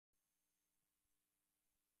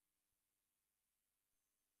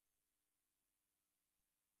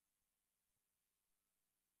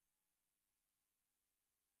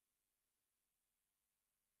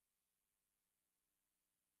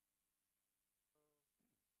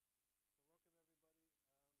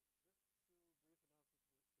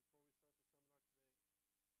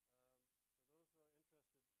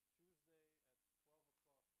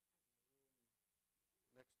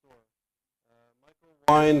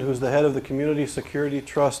who's the head of the Community Security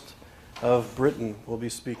Trust of Britain, will be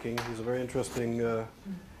speaking. He's a very interesting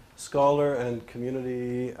scholar and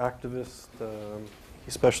community activist.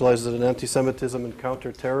 He specializes in anti-Semitism and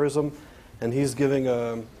counter-terrorism, and he's giving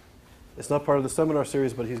it's not part of the seminar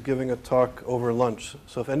series, but he's giving a talk over lunch.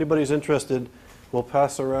 So if anybody's interested, we'll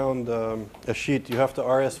pass around a sheet. You have to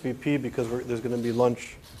RSVP because there's going to be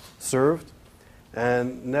lunch served.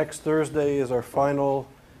 And next Thursday is our final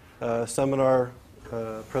seminar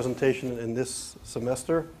presentation in this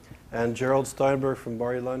semester. And Gerald Steinberg from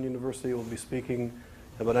Bar-Ilan University will be speaking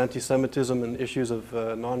about anti-Semitism and issues of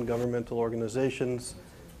non-governmental organizations.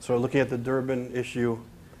 So we're looking at the Durban issue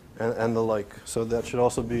and the like. So that should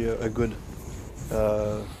also be a good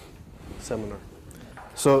seminar.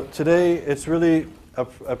 So today it's really a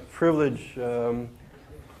privilege and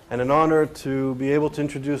an honor to be able to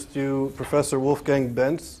introduce to you Professor Wolfgang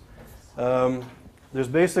Benz. There's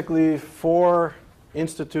basically 4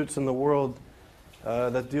 institutes in the world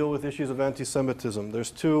that deal with issues of anti-Semitism.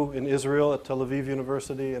 There's 2 in Israel at Tel Aviv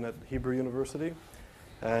University and at Hebrew University.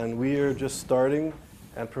 And we are just starting.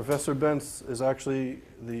 And Professor Benz is actually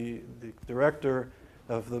the director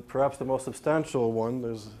of perhaps the most substantial one.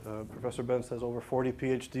 There's Professor Benz has over 40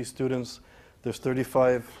 PhD students. There's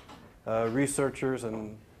 35 researchers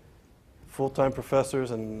and full-time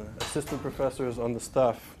professors and assistant professors on the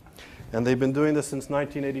staff. And they've been doing this since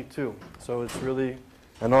 1982. So it's really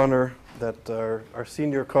an honor that our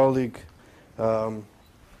senior colleague in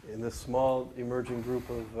this small emerging group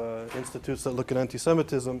of institutes that look at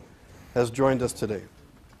anti-Semitism has joined us today.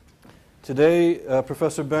 Today,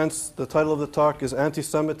 Professor Benz, the title of the talk is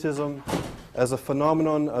Anti-Semitism as a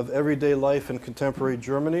Phenomenon of Everyday Life in Contemporary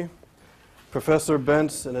Germany. Professor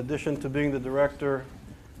Benz, in addition to being the director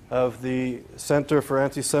of the Center for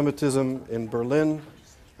Anti-Semitism in Berlin,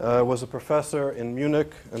 was a professor in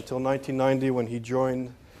Munich until 1990 when he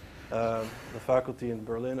joined the faculty in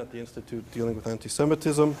Berlin at the Institute dealing with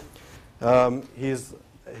anti-Semitism. He's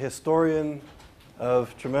a historian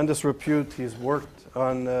of tremendous repute. He's worked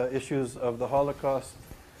on issues of the Holocaust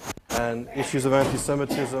and issues of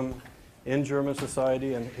anti-Semitism in German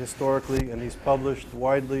society and historically, and he's published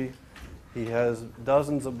widely. He has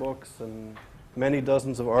dozens of books and many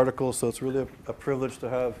dozens of articles, so it's really a privilege to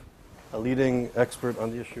have a leading expert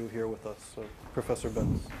on the issue here with us. So, Professor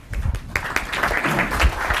Benz.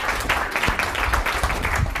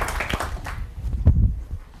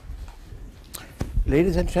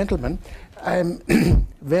 Ladies and gentlemen, I'm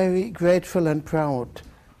very grateful and proud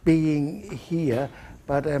being here,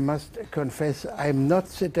 but I must confess I'm not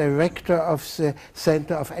the director of the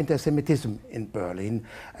Center of Antisemitism in Berlin.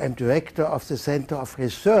 I'm director of the Center of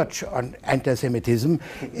Research on Antisemitism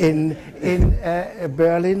in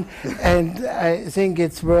Berlin, and I think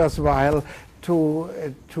it's worthwhile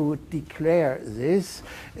to declare this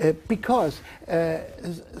because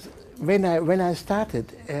when I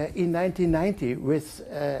started in 1990 with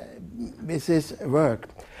this work,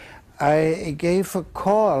 I gave a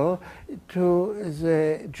call to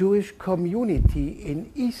the Jewish community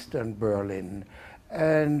in Eastern Berlin,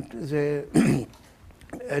 and the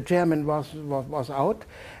chairman was out,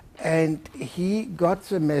 and he got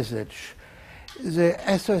the message. The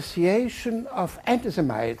Association of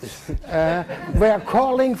Antisemites were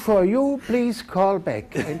calling for you, please call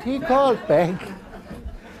back. And he called back.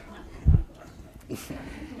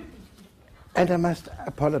 And I must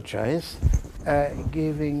apologize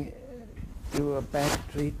giving you a bad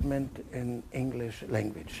treatment in English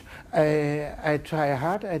language. I try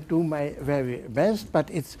hard, I do my very best, but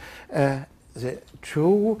it's the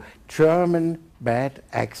true German bad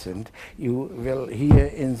accent you will hear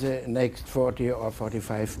in the next 40 or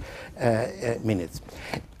 45 minutes.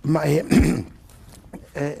 My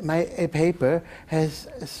paper has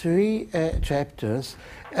 3 chapters.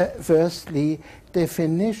 Firstly,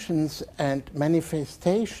 definitions and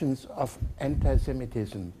manifestations of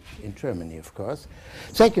anti-Semitism in Germany, of course.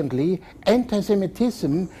 Secondly,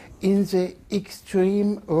 anti-Semitism in the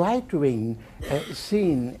extreme right-wing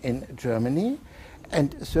scene in Germany.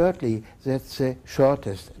 And thirdly, that's the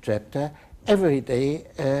shortest chapter, everyday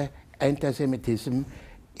anti-Semitism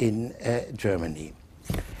in Germany.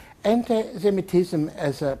 Anti-Semitism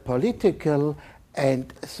as a political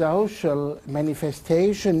and social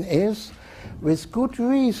manifestation is, with good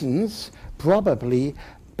reasons, probably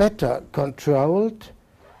better controlled,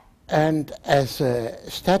 and as a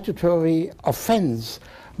statutory offense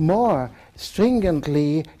more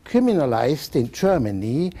stringently criminalized in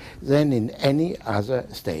Germany than in any other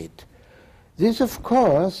state. This, of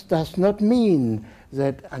course, does not mean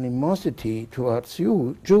that animosity towards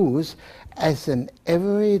Jews as an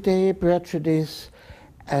everyday prejudice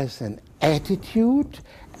as an attitude,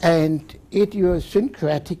 and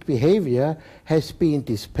idiosyncratic behavior has been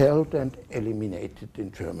dispelled and eliminated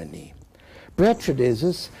in Germany.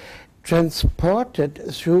 Prejudices transported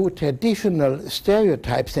through traditional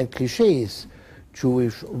stereotypes and cliches,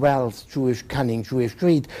 Jewish wealth, Jewish cunning, Jewish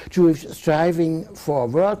greed, Jewish striving for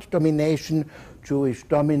world domination, Jewish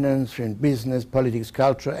dominance in business, politics,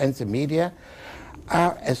 culture, and the media,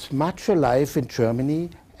 are as much alive in Germany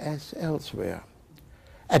as elsewhere.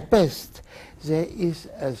 At best, there is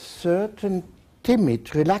a certain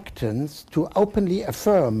timid reluctance to openly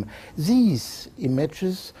affirm these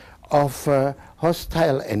images of a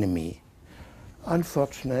hostile enemy.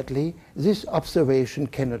 Unfortunately, this observation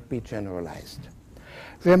cannot be generalized.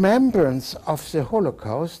 Remembrance of the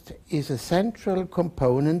Holocaust is a central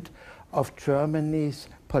component of Germany's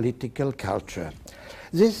political culture.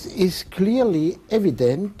 This is clearly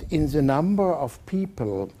evident in the number of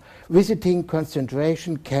people visiting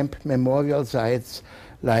concentration camp memorial sites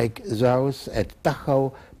like those at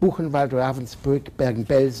Dachau, Buchenwald, Ravensbrück,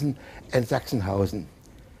 Bergen-Belsen, and Sachsenhausen.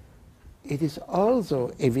 It is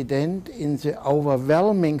also evident in the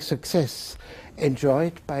overwhelming success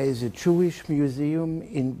enjoyed by the Jewish Museum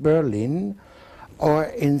in Berlin, or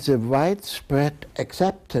in the widespread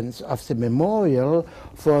acceptance of the memorial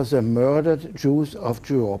for the murdered Jews of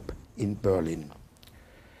Europe in Berlin.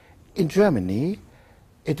 In Germany,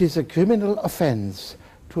 it is a criminal offense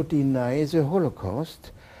to deny the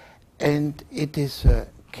Holocaust, and it is a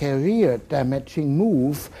career-damaging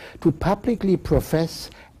move to publicly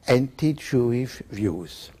profess anti-Jewish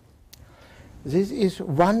views. This is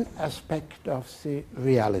one aspect of the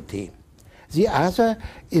reality. The other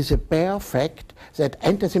is a bare fact that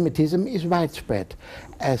anti-Semitism is widespread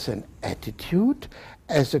as an attitude,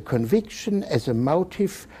 as a conviction, as a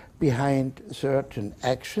motive behind certain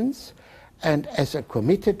actions, and as a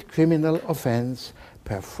committed criminal offense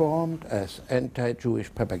performed as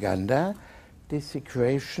anti-Jewish propaganda,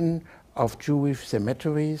 desecration of Jewish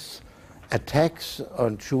cemeteries, attacks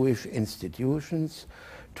on Jewish institutions,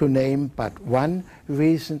 to name but one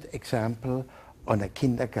recent example on a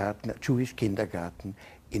kindergarten, a Jewish kindergarten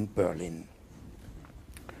in Berlin.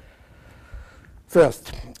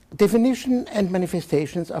 First, definition and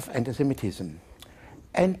manifestations of anti-Semitism.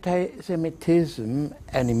 Anti-Semitism,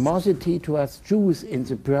 animosity towards Jews in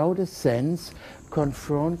the broadest sense,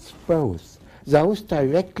 confronts both those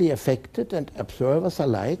directly affected and observers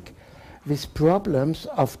alike with problems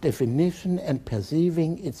of definition and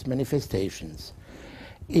perceiving its manifestations.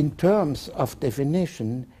 In terms of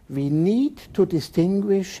definition, we need to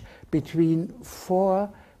distinguish between four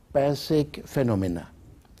basic phenomena.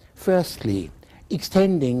 Firstly,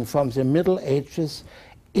 extending from the Middle Ages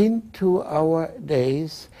into our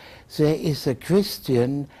days, there is a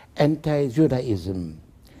Christian anti-Judaism,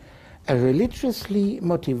 a religiously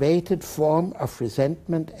motivated form of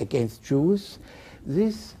resentment against Jews.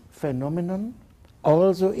 This phenomenon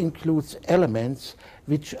also includes elements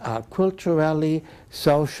which are culturally,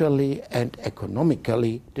 socially, and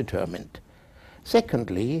economically determined.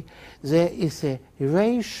 Secondly, there is a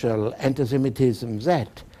racial anti-Semitism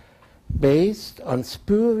that, based on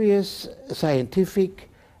spurious scientific,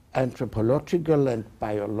 anthropological, and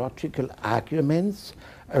biological arguments,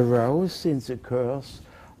 arose in the course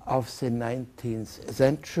of the 19th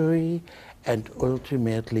century and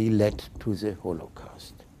ultimately led to the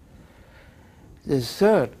Holocaust. The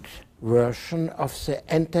third version of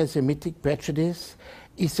the anti-Semitic prejudice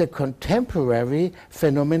is a contemporary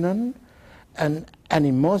phenomenon, an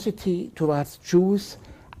animosity towards Jews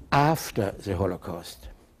after the Holocaust.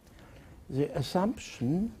 The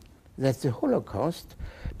assumption that the Holocaust,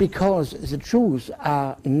 because the Jews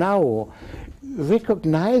are now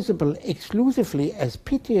recognizable exclusively as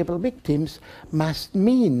pitiable victims, must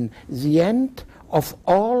mean the end of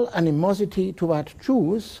all animosity toward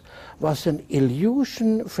Jews, was an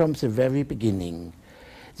illusion from the very beginning.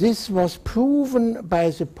 This was proven by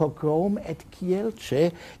the pogrom at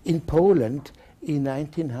Kielce in Poland in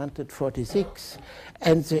 1946,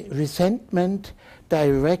 and the resentment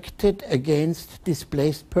directed against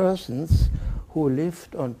displaced persons who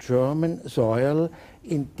lived on German soil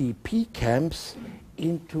in DP camps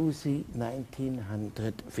into the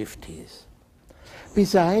 1950s.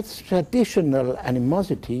 Besides traditional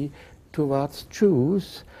animosity towards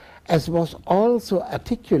Jews, as was also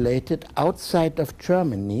articulated outside of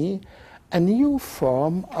Germany, a new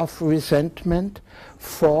form of resentment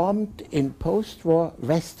formed in post-war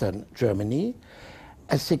Western Germany,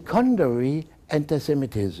 a secondary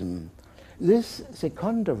anti-Semitism. This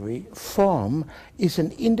secondary form is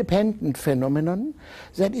an independent phenomenon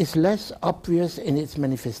that is less obvious in its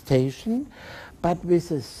manifestation, but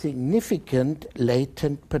with a significant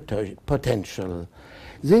latent potential.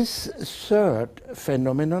 This third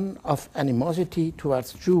phenomenon of animosity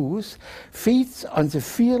towards Jews feeds on the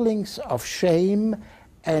feelings of shame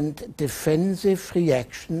and defensive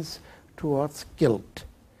reactions towards guilt.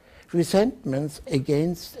 Resentments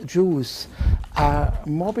against Jews are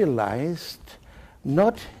mobilized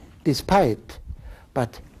not despite,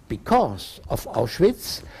 but because of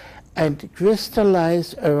Auschwitz, and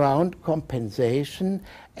crystallize around compensation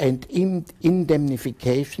and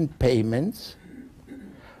indemnification payments.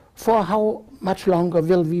 For how much longer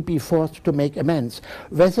will we be forced to make amends?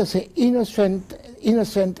 Whether the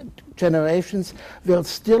innocent generations will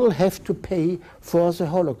still have to pay for the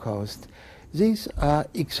Holocaust? These are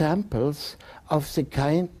examples of the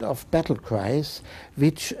kind of battle cries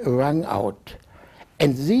which rang out.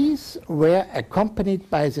 And these were accompanied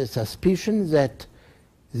by the suspicion that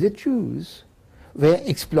the Jews were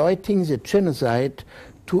exploiting the genocide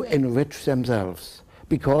to enrich themselves,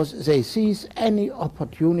 because they seize any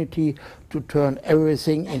opportunity to turn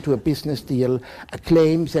everything into a business deal, a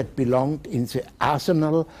claim that belonged in the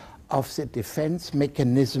arsenal of the defense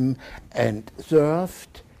mechanism and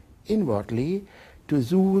served inwardly to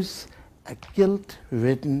soothe a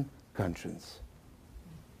guilt-ridden conscience.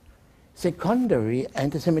 Secondary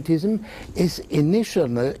anti-Semitism is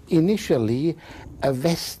initially a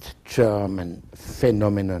West German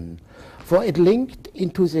phenomenon, for it linked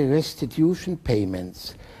into the restitution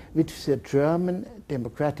payments which the German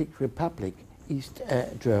Democratic Republic, East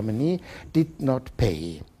Germany, did not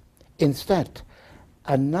pay. Instead,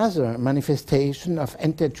 another manifestation of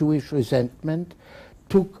anti-Jewish resentment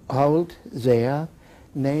took hold there,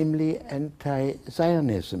 namely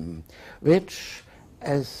anti-Zionism, which,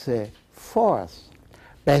 as a fourth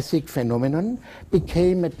basic phenomenon,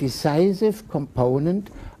 became a decisive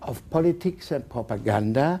component of politics and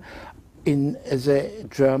propaganda in the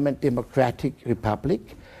German Democratic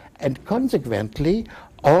Republic, and consequently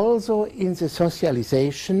also in the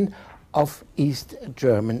socialization of East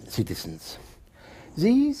German citizens.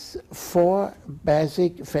 These four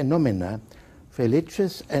basic phenomena,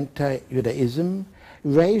 religious anti-Judaism,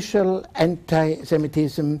 racial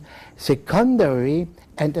anti-Semitism, secondary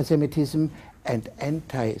anti-Semitism, and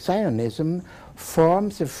anti-Zionism, form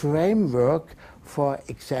the framework for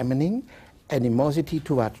examining animosity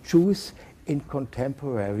towards Jews in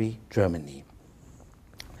contemporary Germany.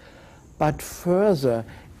 But further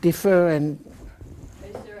different...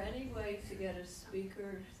 Is there any way to get a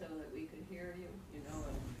speaker so that we can hear you? You know,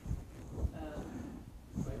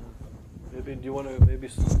 maybe do you want to maybe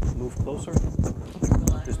move closer?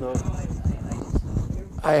 well, Just not. I just don't hear.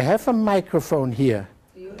 I have a microphone here.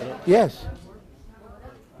 Do you have? Yes.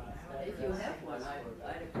 If you have one, I'd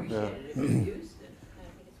appreciate it if you used it.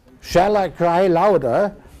 Shall I cry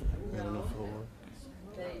louder? No.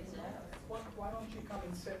 Why don't you come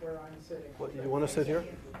and sit where I'm sitting? What, you want to sit here?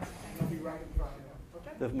 And you'll be right in front of him.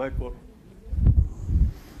 Okay? The mic.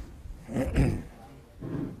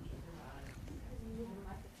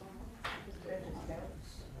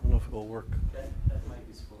 I don't know if it will work. That might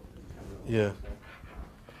be spoken. Yeah.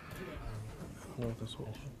 I don't know if this will.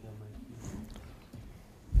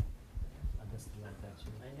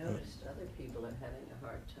 I noticed other people are having a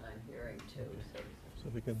hard time hearing too. So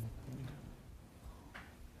if we can.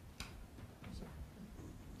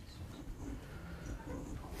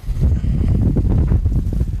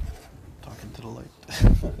 Talking to the light.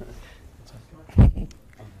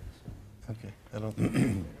 Okay, I don't.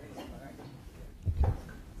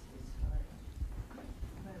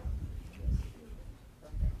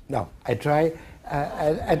 No, I try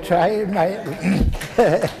my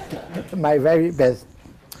my very best.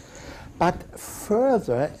 But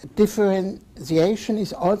further differentiation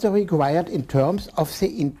is also required in terms of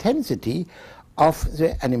the intensity of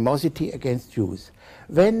the animosity against Jews.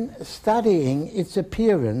 When studying its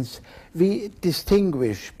appearance, we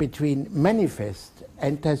distinguish between manifest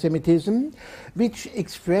anti-Semitism, which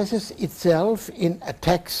expresses itself in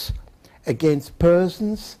attacks against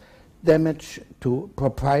persons, damage to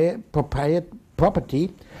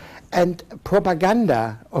property, and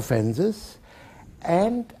propaganda offenses,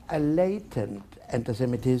 and a latent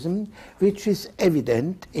anti-Semitism, which is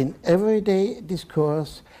evident in everyday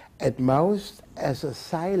discourse, at most as a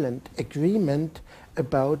silent agreement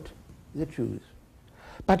about the Jews,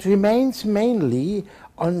 but remains mainly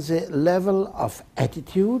on the level of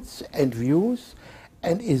attitudes and views,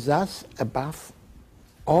 and is thus above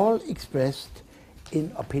all expressed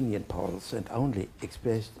in opinion polls, and only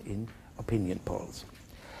expressed in opinion polls.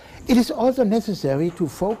 It is also necessary to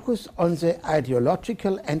focus on the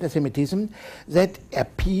ideological anti-Semitism that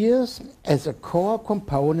appears as a core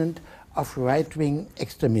component of right-wing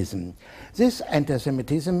extremism. This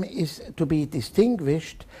anti-Semitism is to be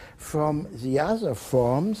distinguished from the other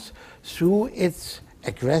forms through its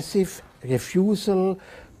aggressive refusal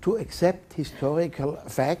to accept historical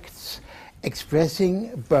facts,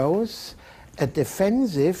 expressing both a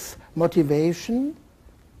defensive motivation,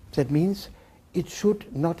 that means it should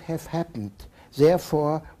not have happened,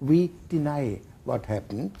 therefore we deny what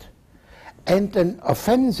happened, and an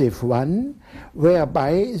offensive one,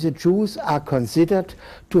 whereby the Jews are considered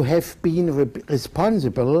to have been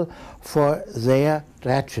responsible for their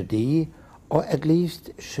tragedy, or at least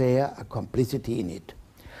share a complicity in it.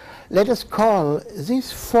 Let us call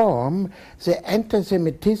this form the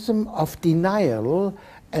anti-Semitism of denial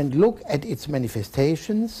and look at its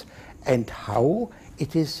manifestations and how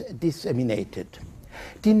it is disseminated.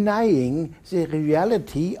 Denying the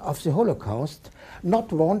reality of the Holocaust,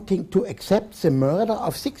 not wanting to accept the murder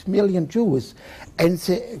of 6 million Jews, and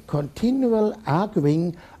the continual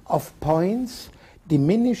arguing of points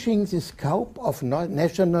diminishing the scope of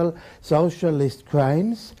National Socialist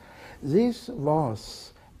crimes, this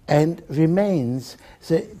was and remains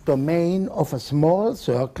the domain of a small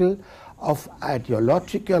circle of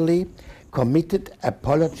ideologically committed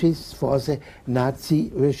apologists for the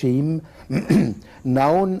Nazi regime,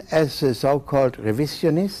 known as the so-called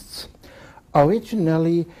revisionists.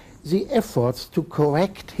 Originally, the efforts to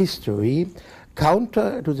correct history,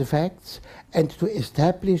 counter to the facts, and to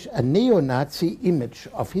establish a neo-Nazi image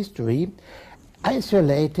of history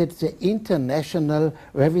isolated the international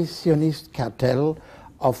revisionist cartel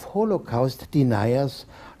of Holocaust deniers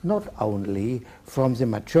not only from the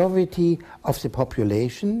majority of the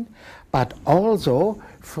population, but also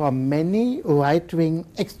from many right-wing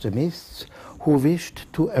extremists who wished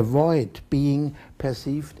to avoid being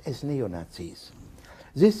perceived as neo-Nazis.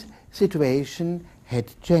 This situation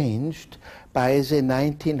had changed by the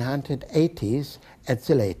 1980s at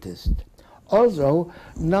the latest. Although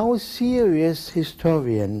no serious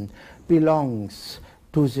historian belongs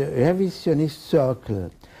to the revisionist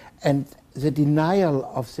circle, and the denial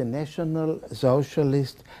of the National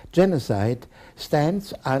Socialist genocide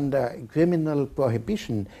stands under criminal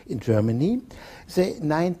prohibition in Germany, the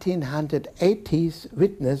 1980s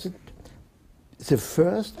witnessed the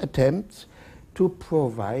first attempts to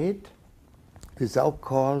provide the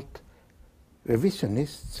so-called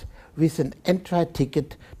revisionists with an entry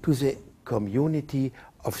ticket to the community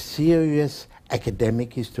of serious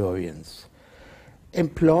academic historians.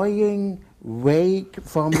 Employing vague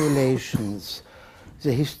formulations,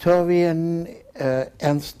 the historian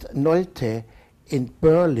Ernst Nolte in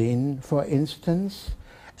Berlin, for instance,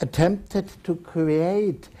 attempted to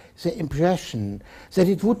create the impression that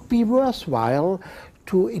it would be worthwhile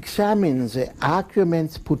to examine the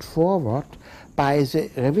arguments put forward by the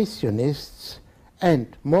revisionists,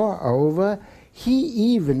 and moreover, he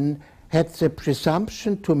even had the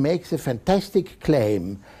presumption to make the fantastic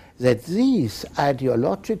claim that these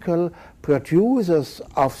ideological producers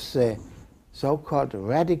of the so-called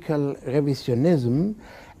radical revisionism,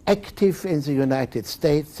 active in the United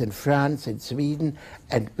States and France and Sweden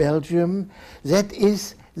and Belgium, that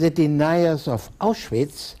is, the deniers of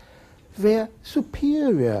Auschwitz, were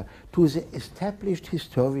superior to the established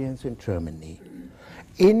historians in Germany.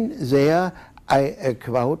 In their, I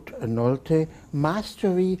quote Nolte,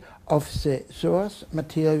 mastery of the source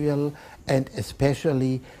material and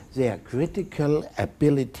especially their critical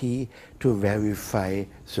ability to verify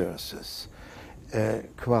sources.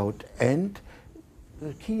 Quote, and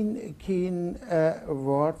keen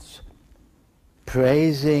words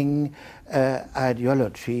praising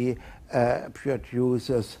ideology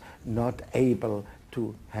producers not able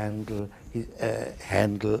to handle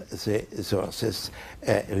the sources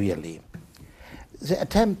really. The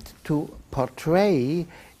attempt to portray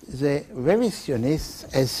the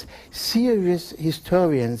revisionists as serious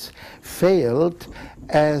historians failed,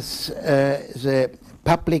 as the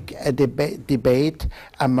public debate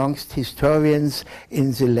amongst historians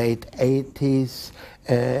in the late 80s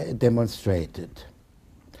demonstrated.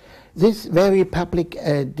 This very public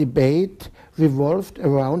debate revolved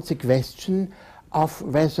around the question of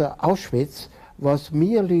whether Auschwitz was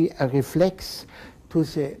merely a reflex to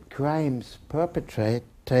the crimes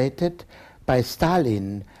perpetrated by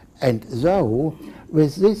Stalin, and though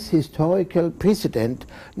with this historical precedent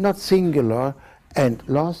not singular and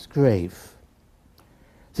lost grave.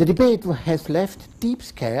 The debate has left deep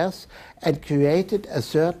scars and created a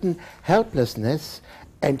certain helplessness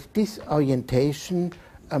and disorientation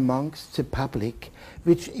amongst the public,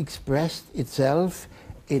 which expressed itself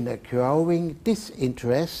in a growing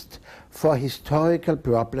disinterest for historical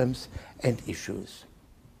problems and issues.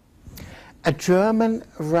 A German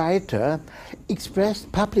writer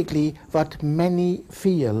expressed publicly what many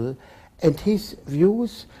feel, and his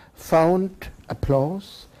views found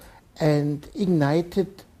applause and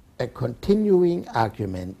ignited a continuing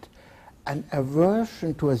argument, an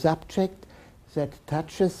aversion to a subject that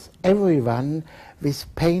touches everyone with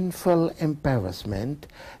painful embarrassment,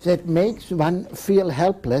 that makes one feel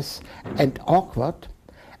helpless and awkward,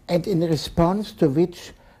 and in response to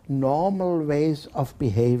which normal ways of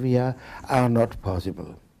behavior are not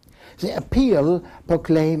possible. The appeal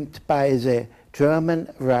proclaimed by the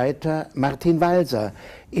German writer Martin Walser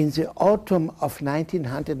in the autumn of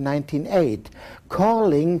 1998,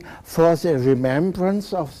 calling for the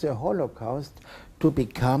remembrance of the Holocaust to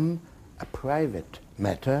become a private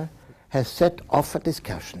matter, has set off a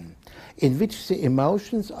discussion in which the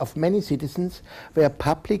emotions of many citizens were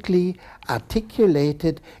publicly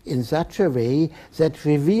articulated in such a way that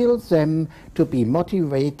revealed them to be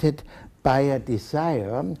motivated by a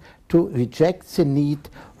desire to reject the need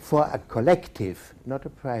for a collective, not a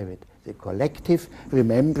private, the collective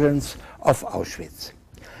remembrance of Auschwitz.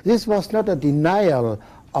 This was not a denial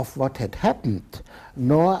of what had happened,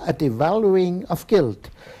 nor a devaluing of guilt.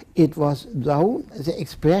 It was, though, the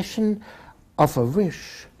expression of a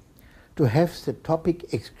wish to have the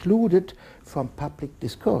topic excluded from public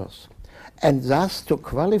discourse, and thus to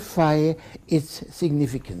qualify its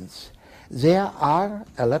significance. There are,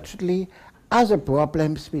 allegedly, other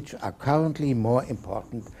problems which are currently more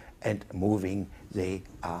important and moving, they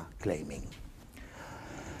are claiming.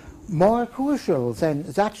 More crucial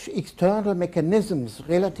than such external mechanisms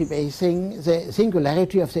relativizing the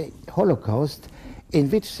singularity of the Holocaust, in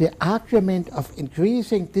which the argument of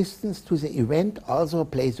increasing distance to the event also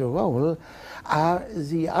plays a role, are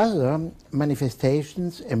the other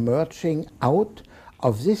manifestations emerging out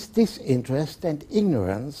of this disinterest and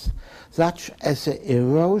ignorance, such as the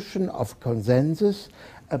erosion of consensus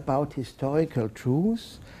about historical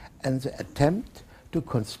truths and the attempt to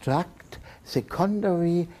construct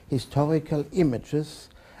secondary historical images,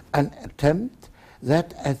 an attempt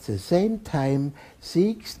that at the same time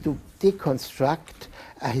seeks to deconstruct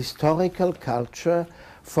a historical culture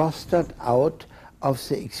fostered out of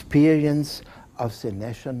the experience of the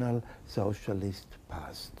National Socialist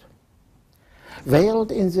past.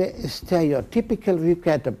 Veiled in the stereotypical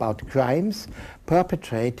regret about crimes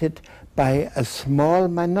perpetrated by a small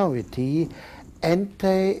minority,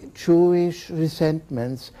 anti-Jewish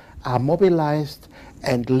resentments are mobilized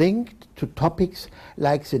and linked to topics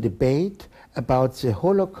like the debate about the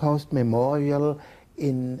Holocaust Memorial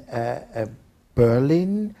in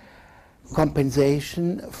Berlin,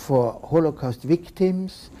 compensation for Holocaust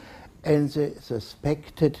victims, and the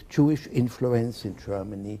suspected Jewish influence in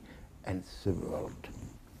Germany and the world.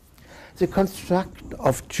 The construct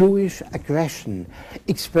of Jewish aggression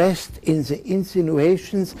expressed in the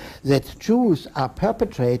insinuations that Jews are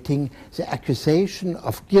perpetrating the accusation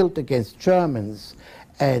of guilt against Germans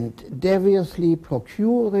and deviously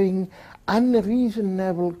procuring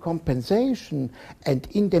unreasonable compensation and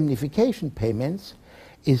indemnification payments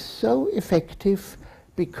is so effective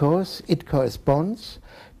because it corresponds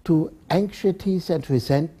to anxieties and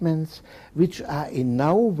resentments which are in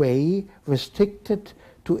no way restricted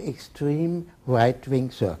to extreme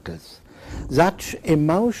right-wing circles. Such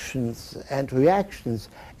emotions and reactions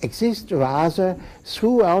exist rather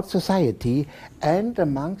throughout society and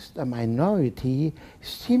amongst a minority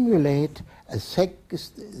stimulate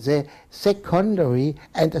the secondary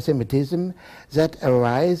antisemitism that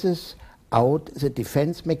arises out the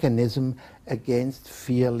defense mechanism against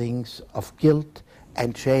feelings of guilt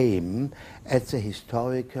and shame at the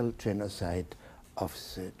historical genocide of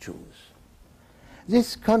the Jews.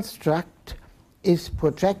 This construct is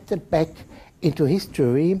projected back into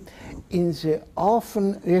history in the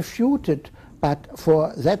often refuted but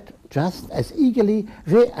for that just as eagerly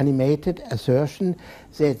reanimated assertion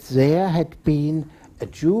that there had been a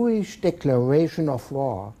Jewish declaration of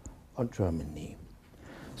war on Germany,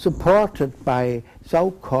 supported by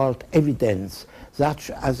so-called evidence such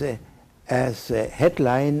as a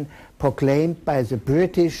headline proclaimed by the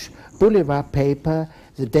British boulevard paper,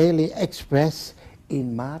 the Daily Express,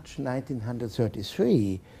 in March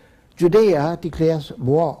 1933. Judea declares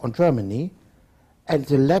war on Germany, and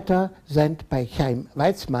the letter sent by Chaim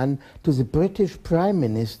Weizmann to the British Prime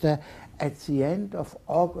Minister at the end of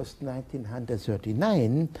August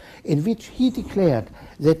 1939, in which he declared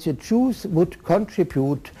that the Jews would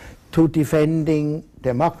contribute to defending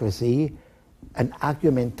democracy. An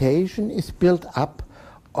argumentation is built up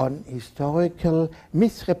on historical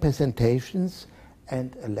misrepresentations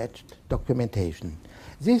and alleged documentation.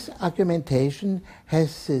 This argumentation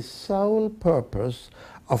has the sole purpose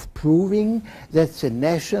of proving that the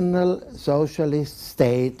National Socialist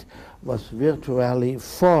state was virtually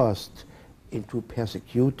forced into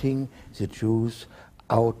persecuting the Jews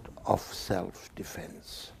out of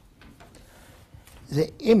self-defense. The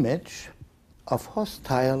image of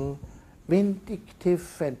hostile,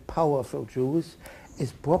 vindictive and powerful Jews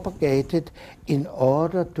is propagated in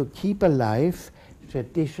order to keep alive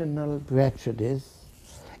traditional prejudice.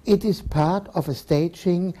 It is part of a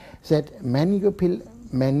staging that manipulates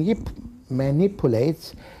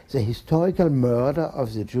the historical murder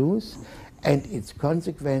of the Jews and its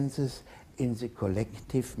consequences in the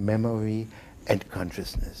collective memory and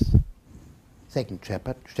consciousness. Second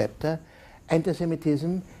chapter,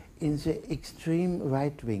 Antisemitism in the extreme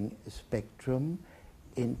right-wing spectrum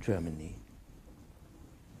in Germany.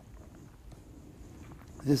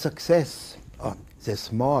 The success, or the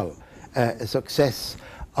small success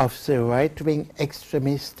of the right-wing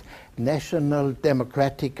extremist National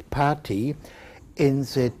Democratic Party in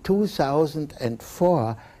the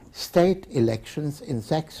 2004 state elections in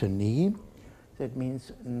Saxony, that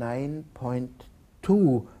means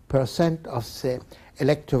 9.2% of the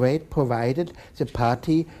electorate, provided the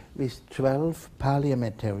party with 12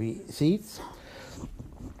 parliamentary seats.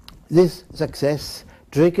 This success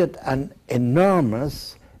triggered an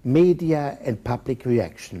enormous media and public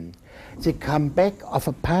reaction. The comeback of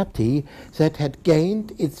a party that had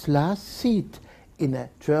gained its last seat in a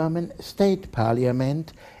German state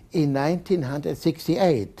parliament in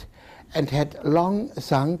 1968 and had long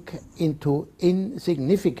sunk into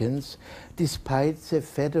insignificance despite the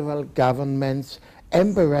federal government's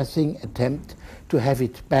embarrassing attempt to have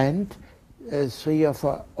it banned 3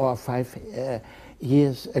 or 5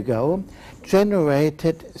 years ago,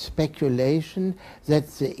 generated speculation that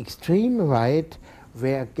the extreme right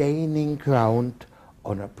were gaining ground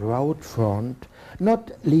on a broad front, not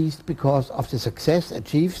least because of the success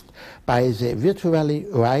achieved by the virtually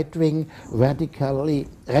right-wing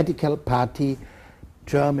radical party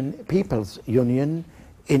German People's Union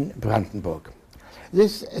in Brandenburg.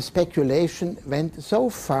 This speculation went so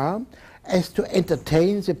far as to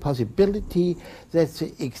entertain the possibility that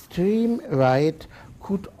the extreme right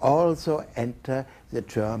could also enter the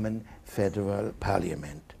German federal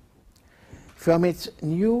parliament. From its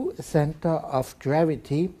new center of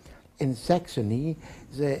gravity in Saxony,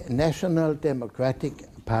 the National Democratic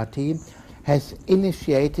Party has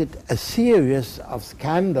initiated a series of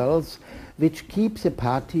scandals which keep the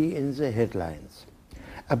party in the headlines.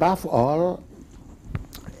 Above all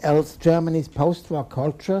else, Germany's post-war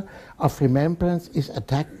culture of remembrance is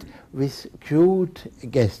attacked with crude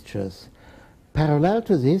gestures. Parallel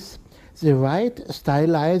to this, the right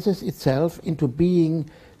stylizes itself into being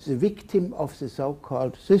the victim of the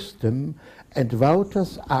so-called system, and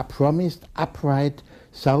voters are promised upright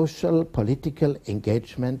social political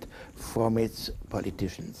engagement from its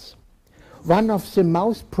politicians. One of the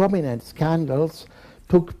most prominent scandals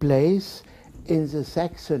took place in the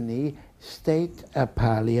Saxony State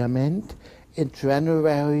Parliament in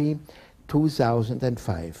January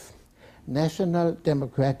 2005. National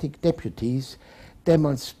Democratic deputies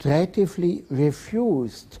demonstratively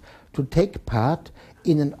refused to take part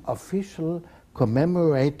in an official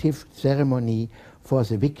commemorative ceremony for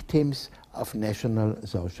the victims of National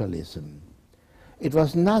Socialism. It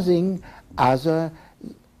was nothing other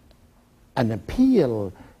than an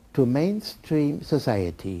appeal to mainstream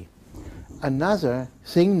society. Another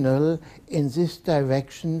signal in this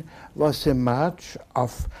direction was the march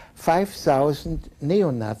of 5,000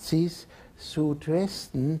 neo-Nazis through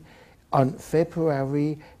Dresden on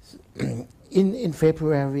February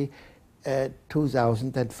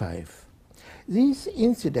 2005. These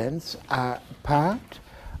incidents are part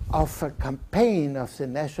of a campaign of the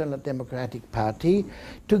National Democratic Party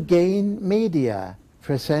to gain media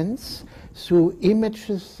presence through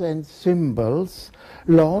images and symbols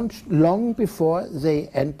launched long before they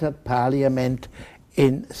entered parliament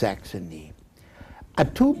in Saxony. A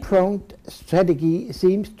two-pronged strategy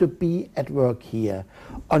seems to be at work here.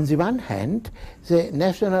 On the one hand, the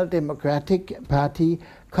National Democratic Party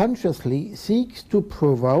consciously seeks to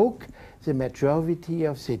provoke the majority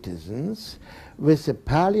of citizens, with the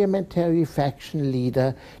parliamentary faction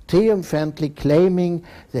leader triumphantly claiming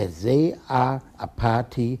that they are a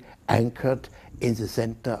party anchored in the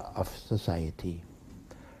center of society.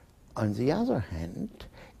 On the other hand,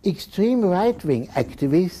 extreme right-wing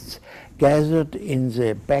activists gathered in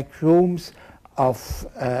the back rooms of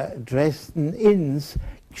Dresden inns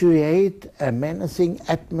create a menacing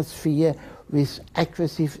atmosphere with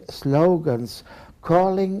aggressive slogans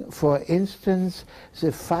calling, for instance,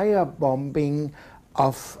 the firebombing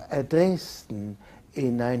of Dresden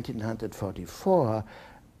in 1944,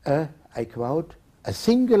 I quote, a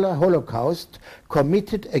singular Holocaust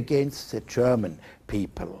committed against the German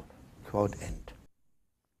people, quote end.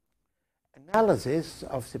 Analysis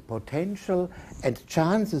of the potential and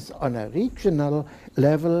chances on a regional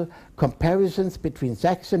level, comparisons between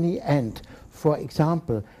Saxony and, for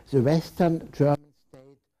example, the Western German state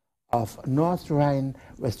of North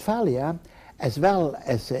Rhine-Westphalia, as well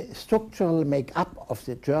as the structural make-up of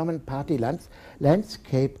the German party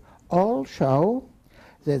landscape, all show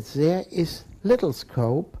that there is little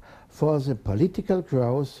scope for the political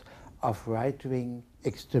growth of right-wing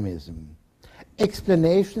extremism.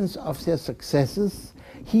 Explanations of their successes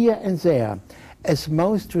here and there, as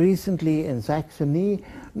most recently in Saxony,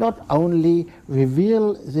 not only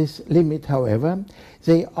reveal this limit, however,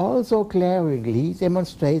 they also glaringly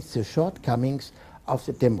demonstrate the shortcomings of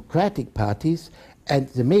the democratic parties and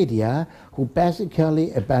the media, who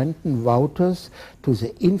basically abandon voters to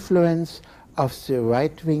the influence of the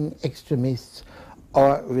right-wing extremists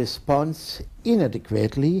or responds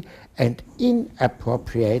inadequately and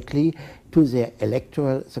inappropriately to their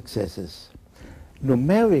electoral successes.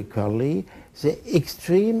 Numerically, the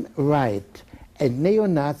extreme right and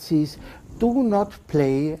neo-Nazis do not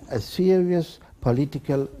play a serious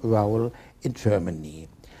political role in Germany.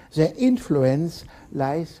 Their influence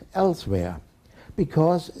lies elsewhere,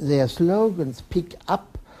 because their slogans pick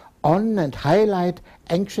up on and highlight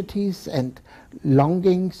anxieties and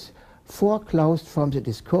longings foreclosed from the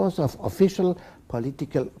discourse of official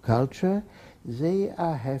political culture. They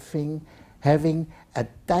are having a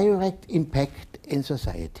direct impact in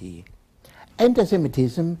society.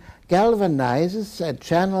 Antisemitism galvanizes and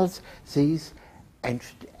channels these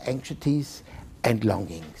anxieties and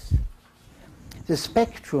longings. The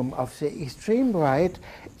spectrum of the extreme right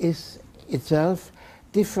is itself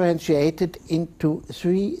differentiated into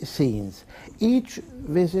three scenes, each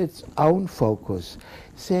with its own focus.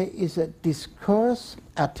 There is a discourse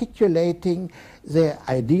articulating their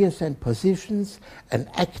ideas and positions, an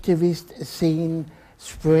activist scene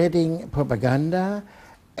spreading propaganda,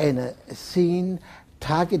 and a scene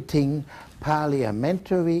targeting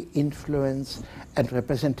parliamentary influence and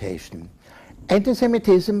representation.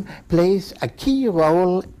 Antisemitism plays a key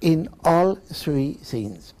role in all three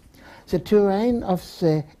scenes. The terrain of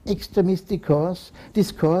the extremist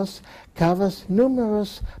discourse covers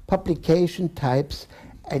numerous publication types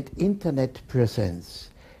and internet presence.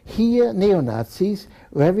 Here, neo-Nazis,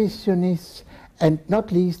 revisionists, and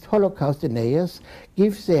not least Holocaust deniers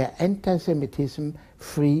give their anti-Semitism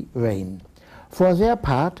free rein. For their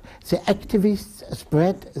part, the activists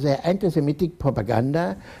spread their anti-Semitic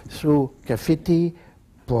propaganda through graffiti,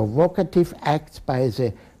 provocative acts by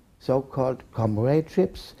the so-called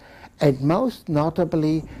comradeships, and most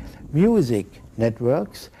notably music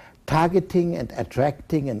networks targeting and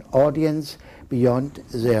attracting an audience beyond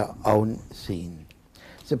their own scene.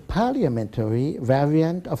 The parliamentary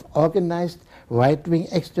variant of organized right-wing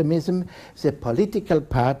extremism, the political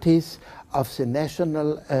parties of the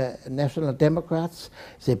National Democrats,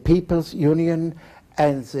 the People's Union,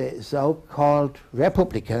 and the so-called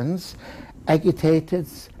Republicans,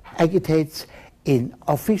 agitates in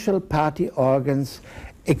official party organs,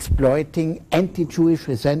 exploiting anti-Jewish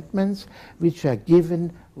resentments, which are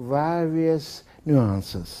given various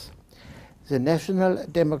nuances. The National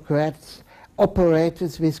Democrats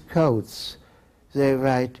operated with codes. They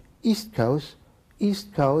write East Coast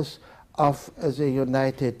of the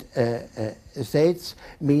United States,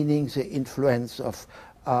 meaning the influence of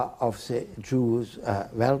the Jews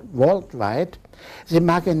worldwide, the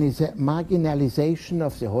marginalization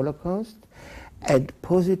of the Holocaust, and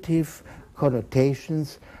positive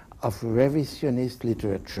connotations of revisionist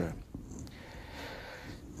literature.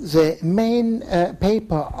 The main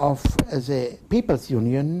paper of the People's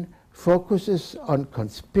Union focuses on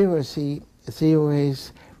conspiracy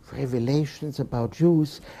theories, revelations about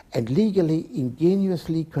Jews, and legally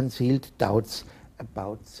ingeniously concealed doubts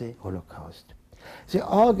about the Holocaust. The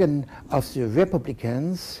organ of the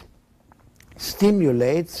Republicans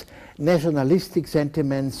stimulates nationalistic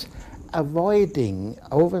sentiments, avoiding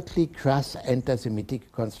overtly crass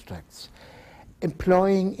anti-Semitic constructs.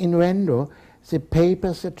 Employing innuendo, the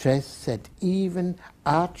paper suggests that even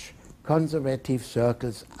arch-conservative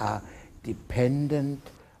circles are dependent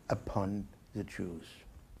upon the Jews.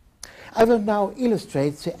 I will now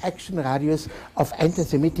illustrate the action radius of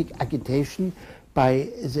anti-Semitic agitation by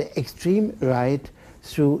the extreme right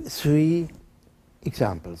through three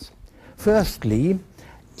examples. Firstly,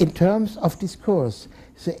 in terms of discourse,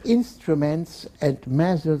 the instruments and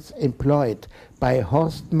methods employed by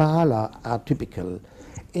Horst Mahler are typical.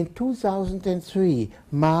 In 2003,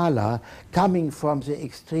 Mahler, coming from the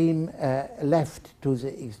extreme left to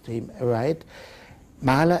the extreme right,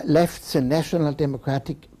 Mahler left the National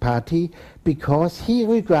Democratic Party because he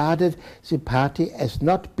regarded the party as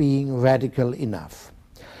not being radical enough.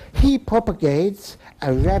 He propagates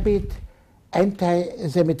a rabid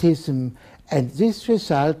anti-Semitism, and this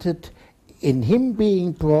resulted in him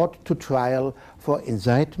being brought to trial for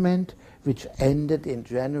incitement, which ended in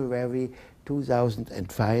January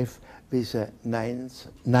 2005 with a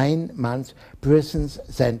 9-month prison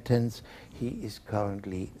sentence he is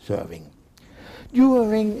currently serving.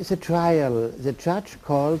 During the trial, the judge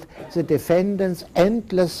called the defendant's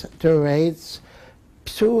endless tirades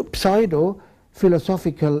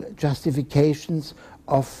pseudo-philosophical justifications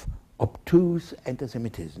of obtuse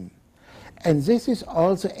antisemitism. And this is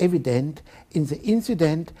also evident in the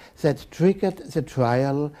incident that triggered the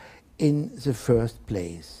trial in the first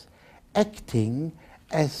place. Acting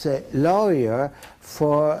as a lawyer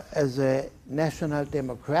for the National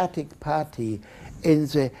Democratic Party in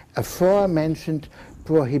the aforementioned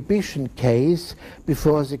prohibition case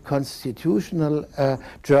before the Constitutional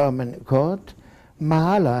German Court,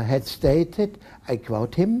 Mahler had stated, I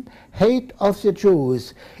quote him, "Hate of the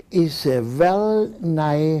Jews is a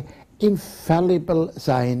well-nigh infallible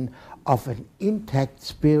sign of an intact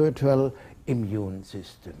spiritual immune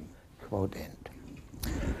system." Quote end.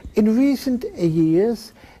 In recent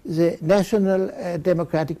years, the National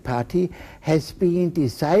Democratic Party has been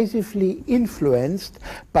decisively influenced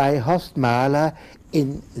by Horst Mahler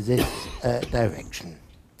in this direction.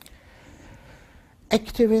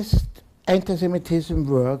 Activist antisemitism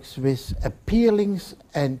works with appealings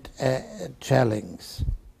and challenges,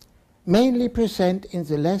 mainly present in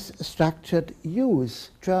the less structured in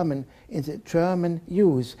the German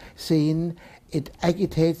youth scene. It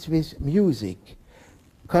agitates with music,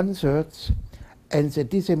 concerts, and the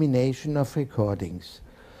dissemination of recordings.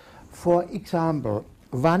 For example,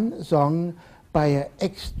 one song by an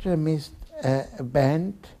extremist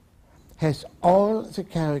band has all the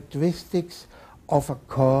characteristics of a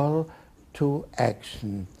call to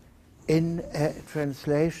action. In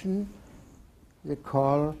translation, the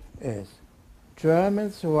call is: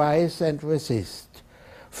 Germans rise and resist.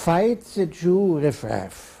 Fight the Jew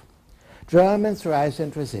riffraff. Germans rise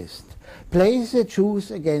and resist. Place the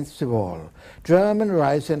Jews against the wall. German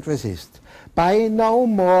rise and resist. Buy no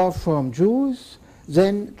more from Jews,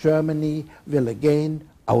 then Germany will again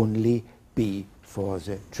only be for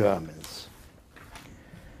the Germans.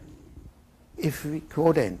 If we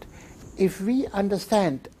quote end, if we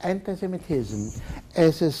understand antisemitism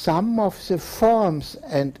as a sum of the forms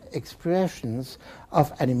and expressions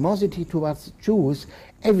of animosity towards Jews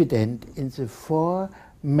evident in the four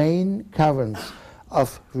main currents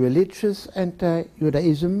of religious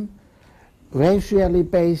anti-Judaism, racially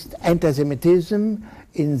based antisemitism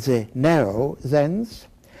in the narrow sense,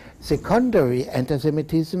 secondary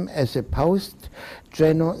antisemitism as a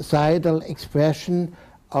post-genocidal expression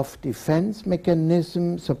of defense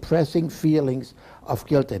mechanism suppressing feelings of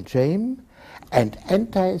guilt and shame, and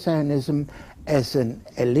anti-Zionism as an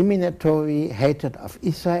eliminatory hatred of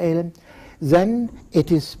Israel, then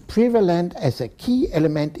it is prevalent as a key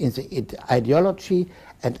element in the ideology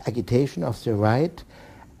and agitation of the right,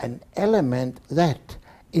 an element that,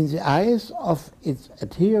 in the eyes of its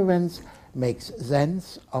adherents, makes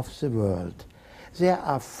sense of the world. There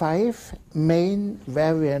are 5 main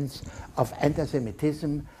variants of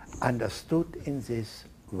antisemitism understood in this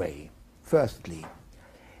way. Firstly,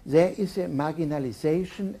 there is a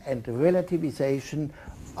marginalization and relativization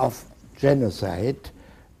of genocide,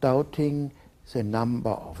 doubting the number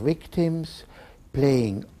of victims,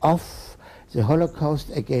 playing off the Holocaust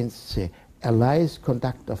against the Allies'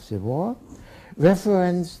 conduct of the war,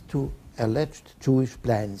 reference to alleged Jewish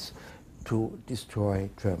plans to destroy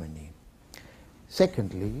Germany.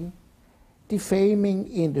 Secondly, defaming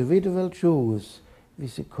individual Jews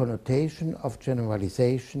with the connotation of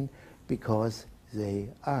generalization because they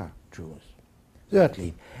are Jews.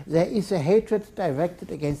 Thirdly, there is a hatred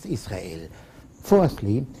directed against Israel.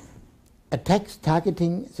 Fourthly, attacks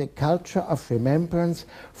targeting the culture of remembrance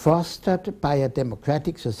fostered by a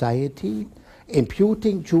democratic society,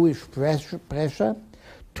 imputing Jewish pressure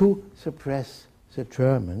to suppress the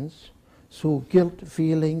Germans through guilt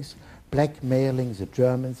feelings, blackmailing the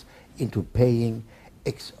Germans into paying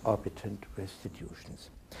exorbitant restitutions.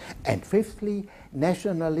 And fifthly,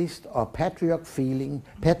 nationalist or patriotic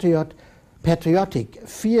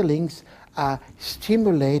feelings are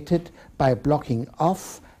stimulated by blocking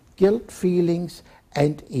off guilt feelings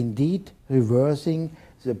and indeed reversing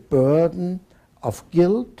the burden of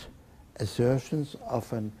guilt, assertions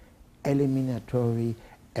of an eliminatory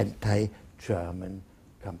anti-German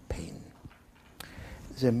campaign.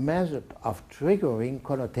 The method of triggering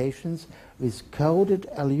connotations with coded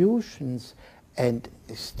allusions and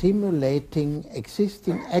stimulating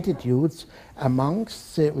existing attitudes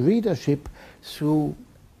amongst the readership through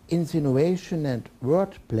insinuation and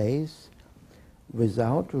wordplays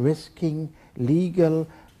without risking legal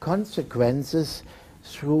consequences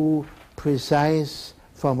through precise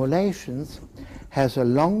formulations has a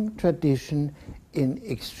long tradition in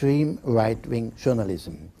extreme right-wing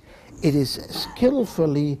journalism. It is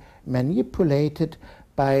skillfully manipulated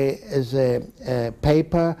by the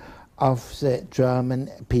paper of the German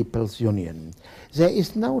People's Union. There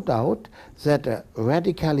is no doubt that a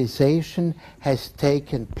radicalization has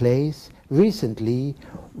taken place recently,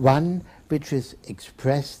 one which is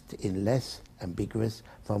expressed in less ambiguous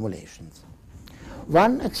formulations.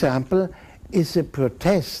 One example is a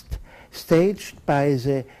protest staged by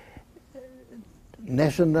the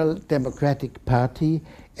National Democratic Party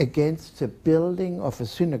against the building of a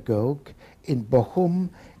synagogue in Bochum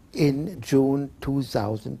in June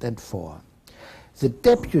 2004. The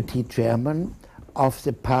deputy chairman of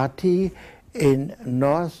the party in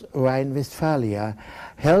North Rhine-Westphalia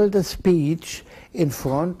held a speech in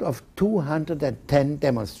front of 210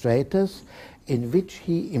 demonstrators in which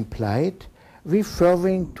he implied,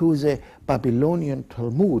 referring to the Babylonian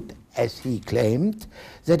Talmud as he claimed,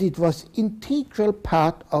 that it was integral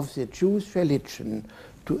part of the Jewish religion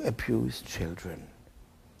to abuse children.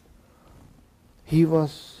 He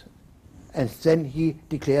was, and then he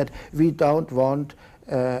declared, we don't want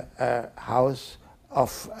a house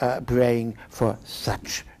of praying for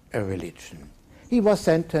such a religion. He was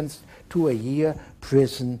sentenced to a year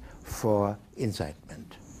prison for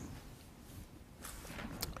incitement.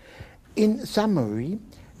 In summary,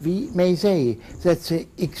 we may say that the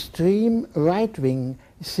extreme right-wing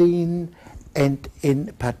scene, and in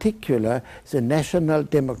particular the National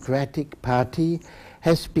Democratic Party,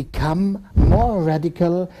 has become more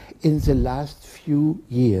radical in the last few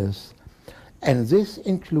years, and this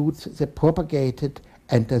includes the propagated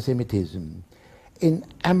anti-Semitism. In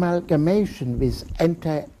amalgamation with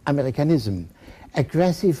anti-Americanism,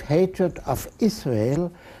 aggressive hatred of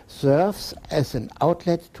Israel serves as an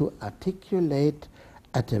outlet to articulate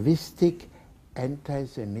atavistic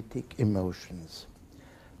anti-Semitic emotions.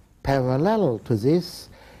 Parallel to this,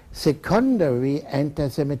 secondary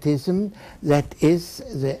anti-Semitism, that is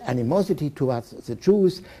the animosity towards the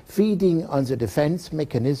Jews feeding on the defense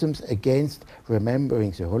mechanisms against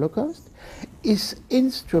remembering the Holocaust, is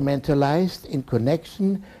instrumentalized in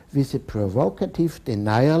connection with the provocative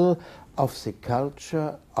denial of the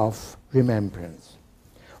culture of remembrance.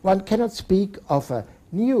 One cannot speak of a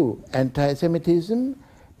new anti-Semitism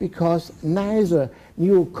because neither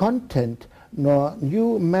new content nor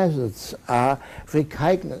new methods are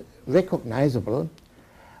recognizable.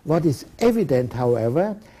 What is evident,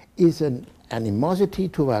 however, is an animosity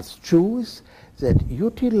towards Jews that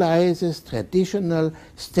utilizes traditional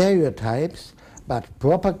stereotypes but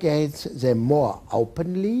propagates them more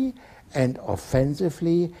openly and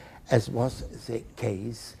offensively, as was the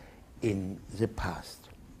case in the past.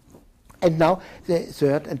 And now the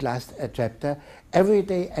third and last chapter,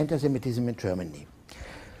 everyday anti-Semitism in Germany.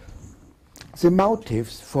 The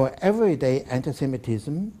motives for everyday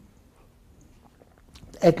anti-Semitism,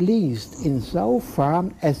 at least in so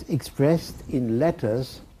far as expressed in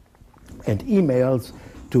letters and emails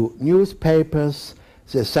to newspapers,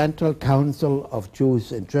 the Central Council of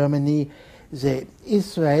Jews in Germany, the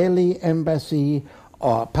Israeli Embassy,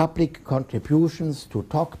 or public contributions to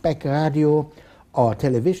talkback radio or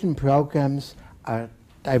television programs, are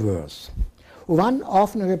diverse. One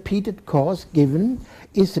often repeated cause given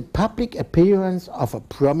is the public appearance of a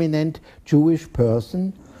prominent Jewish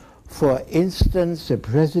person, for instance the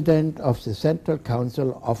president of the Central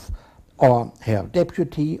Council of, or her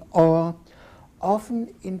deputy, or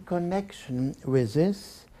often in connection with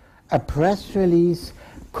this, a press release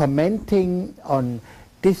commenting on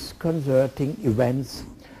disconcerting events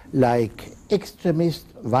like extremist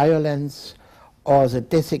violence or the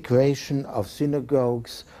desecration of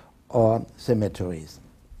synagogues or cemeteries.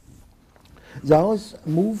 Those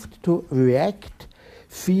moved to react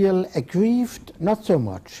feel aggrieved not so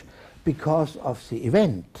much because of the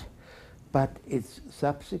event, but its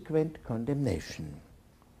subsequent condemnation.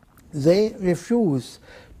 They refuse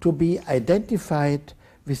to be identified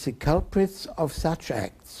with the culprits of such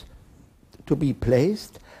acts, to be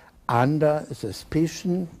placed under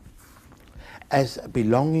suspicion as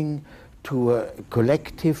belonging to a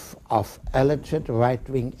collective of alleged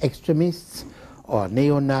right-wing extremists or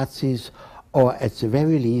neo-Nazis, or at the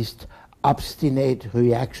very least obstinate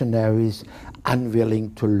reactionaries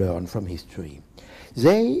unwilling to learn from history.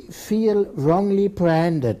 They feel wrongly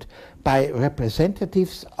branded by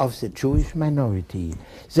representatives of the Jewish minority.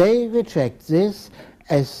 They reject this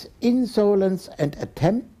as insolence and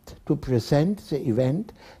attempt to present the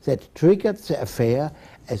event that triggered the affair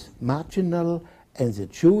as marginal and the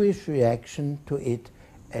Jewish reaction to it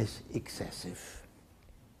as excessive.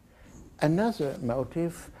 Another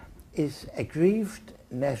motive is aggrieved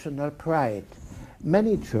national pride.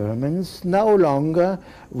 Many Germans no longer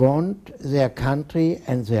want their country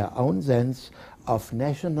and their own sense of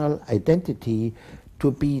national identity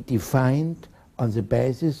to be defined on the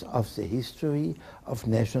basis of the history of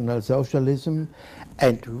National Socialism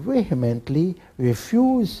and vehemently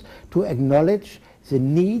refuse to acknowledge the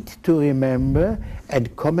need to remember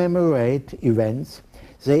and commemorate events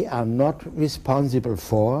they are not responsible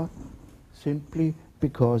for simply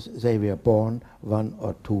because they were born 1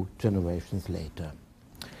 or 2 generations later.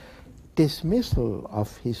 Dismissal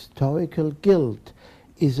of historical guilt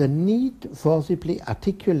is a need forcibly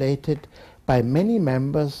articulated by many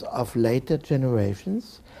members of later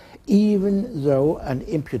generations, even though an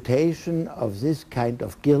imputation of this kind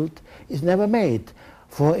of guilt is never made,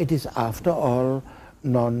 for it is after all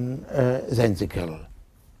nonsensical.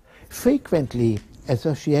 Frequently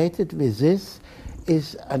associated with this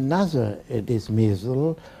is another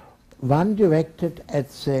dismissal, one directed at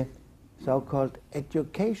the so-called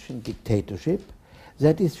education dictatorship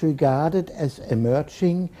that is regarded as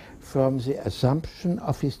emerging from the assumption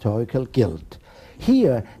of historical guilt.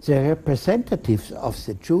 Here, the representatives of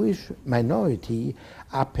the Jewish minority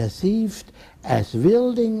are perceived as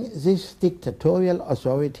wielding this dictatorial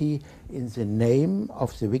authority in the name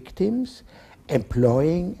of the victims,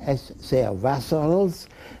 employing as their vassals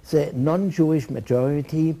the non-Jewish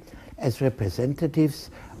majority as representatives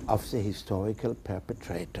of the historical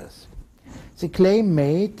perpetrators. The claim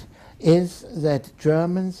made is that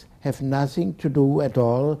Germans have nothing to do at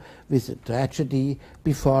all with the tragedy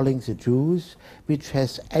befalling the Jews, which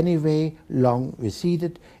has anyway long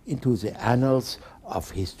receded into the annals of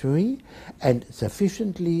history, and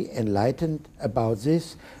sufficiently enlightened about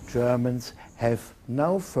this, Germans have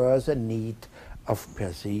no further need of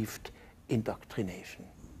perceived indoctrination.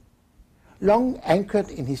 Long anchored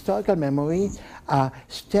in historical memory are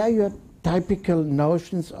stereotypical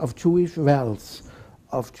notions of Jewish wealth,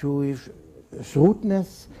 of Jewish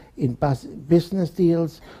shrewdness in business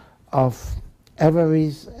deals, of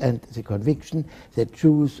avarice, and the conviction that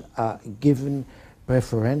Jews are given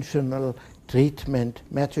preferential treatment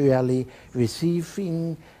materially,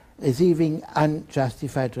 receiving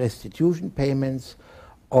unjustified restitution payments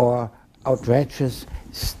or outrageous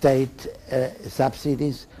state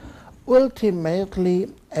subsidies,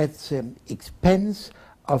 ultimately at the expense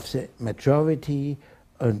of the majority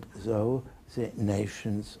and so the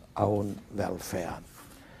nation's own welfare.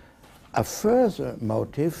 A further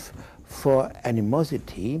motive for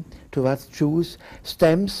animosity towards Jews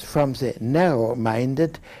stems from the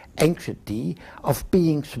narrow-minded anxiety of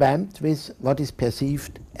being swamped with what is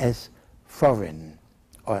perceived as foreign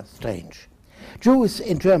or strange. Jews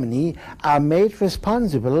in Germany are made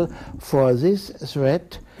responsible for this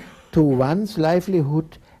threat to one's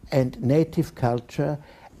livelihood and native culture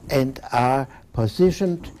and are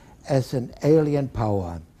positioned as an alien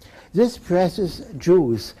power. This presses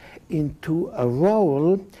Jews into a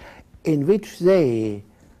role in which they,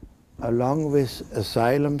 along with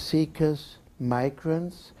asylum seekers,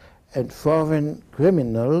 migrants, and foreign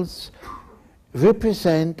criminals,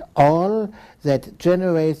 represent all that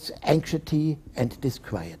generates anxiety and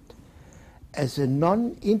disquiet. As a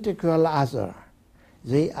non-integral other,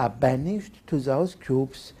 they are banished to those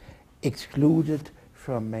groups excluded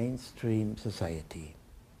from mainstream society.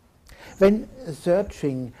 When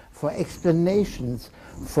searching for explanations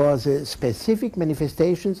for the specific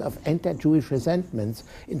manifestations of anti-Jewish resentments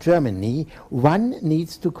in Germany, one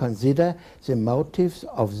needs to consider the motives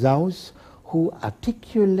of those who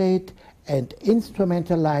articulate and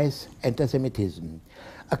instrumentalize antisemitism.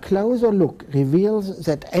 A closer look reveals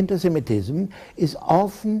that antisemitism is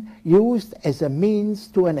often used as a means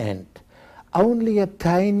to an end. Only a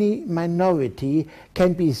tiny minority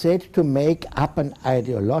can be said to make up an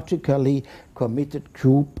ideologically committed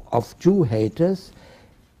group of Jew haters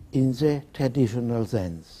in the traditional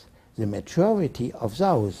sense. The majority of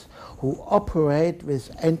those who operate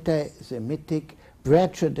with anti-Semitic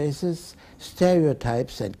prejudices,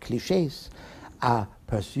 stereotypes, and cliches are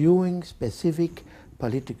pursuing specific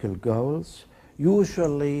political goals,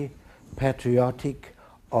 usually patriotic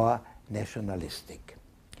or nationalistic.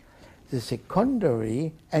 The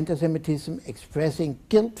secondary antisemitism expressing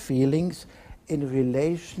guilt feelings in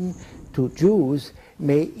relation to Jews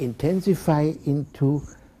may intensify into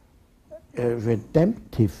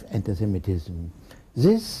redemptive antisemitism.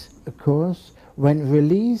 This occurs when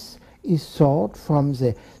release is sought from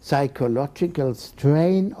the psychological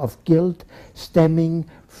strain of guilt stemming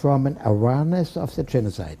from an awareness of the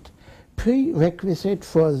genocide. Prerequisite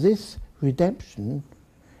for this redemption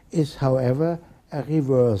is, however, a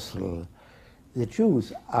reversal. The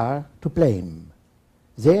Jews are to blame.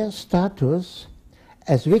 Their status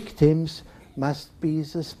as victims must be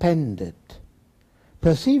suspended.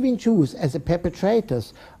 Perceiving Jews as the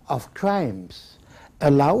perpetrators of crimes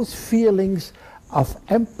allows feelings of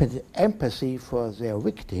empathy for their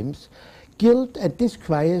victims, guilt and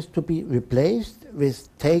disquiet to be replaced with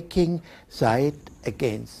taking side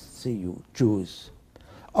against the Jews.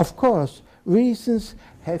 Of course, reasons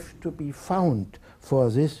have to be found for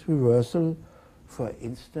this reversal, for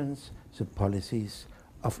instance, the policies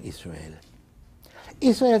of Israel.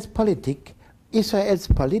 Israel's political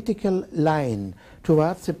line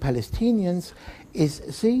towards the Palestinians is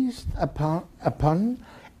seized upon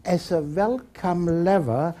as a welcome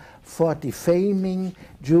lever for defaming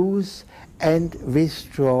Jews and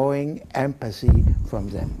withdrawing empathy from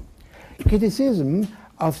them. Criticism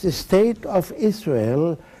of the state of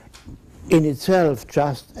Israel, in itself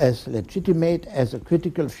just as legitimate as a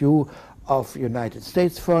critical view of United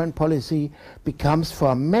States foreign policy, becomes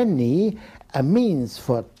for many a means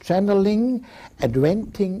for channeling and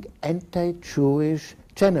venting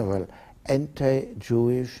general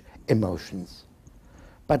anti-Jewish emotions.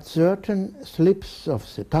 But certain slips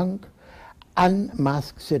of the tongue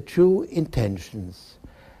unmask the true intentions,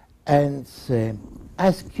 and the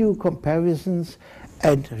askew comparisons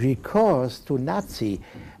and recourse to Nazi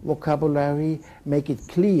vocabulary make it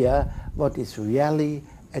clear what is really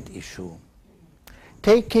at issue.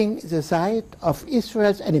 Taking the side of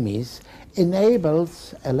Israel's enemies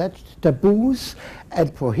enables alleged taboos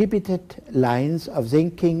and prohibited lines of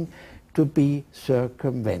thinking to be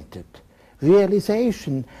circumvented.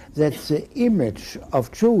 Realization that the image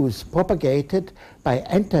of Jews propagated by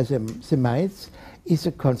anti-Semites is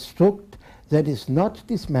a construct that is not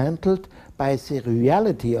dismantled by the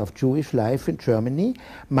reality of Jewish life in Germany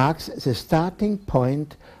marks the starting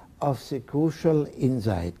point of the crucial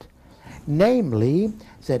insight, namely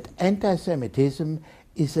that anti-Semitism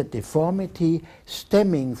is a deformity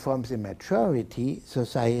stemming from the majority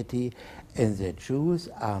society, and the Jews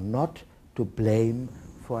are not to blame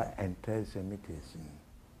for anti-Semitism.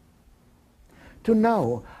 To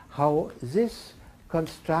know how this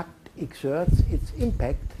construct exerts its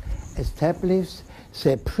impact establishes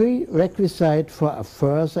the prerequisite for a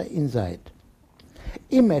further insight.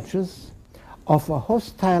 Images of a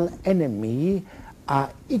hostile enemy are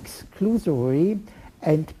exclusory,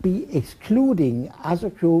 and by excluding other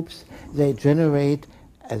groups, they generate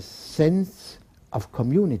a sense of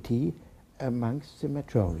community amongst the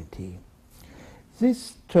majority.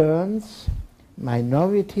 This turns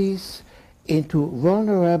minorities into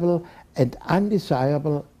vulnerable and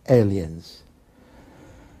undesirable aliens.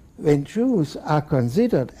 When Jews are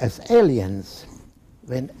considered as aliens,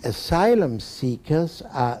 when asylum seekers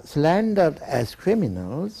are slandered as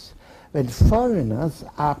criminals, when foreigners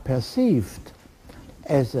are perceived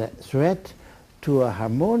as a threat to a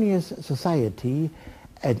harmonious society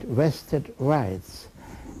and vested rights,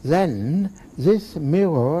 then this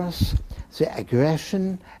mirrors the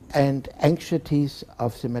aggression and anxieties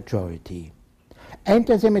of the majority.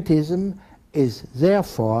 Antisemitism is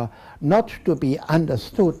therefore not to be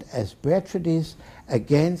understood as prejudice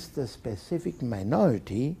against the specific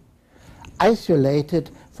minority, isolated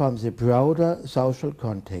from the broader social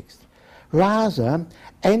context. Rather,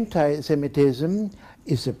 anti-Semitism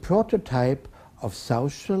is a prototype of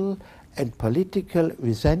social and political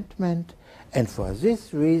resentment, and for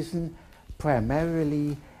this reason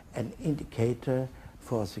primarily an indicator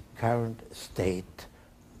for the current state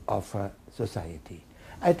of a society.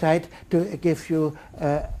 I tried to give you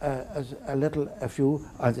a view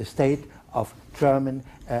on the state of German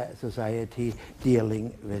society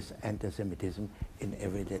dealing with anti-Semitism in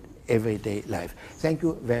everyday life. Thank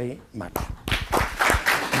you very much.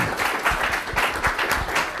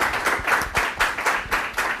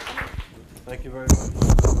 Thank you very much.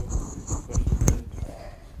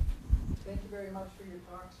 Thank you very much for your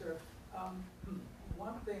talk, sir.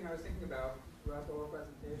 One thing I was thinking about throughout the whole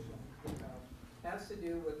presentation has to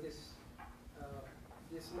do with this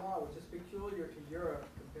law, which is peculiar to Europe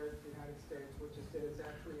compared to the United States, which is that it's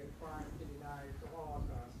actually a crime to deny the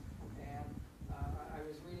Holocaust. And I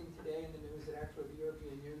was reading today in the news that actually the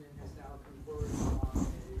European Union has now converted on a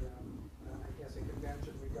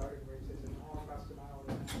convention regarding racism. Holocaust denial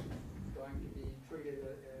is going to be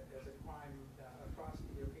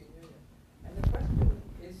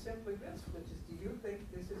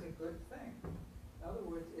good thing? In other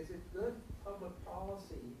words, is it good public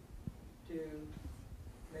policy to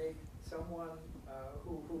make someone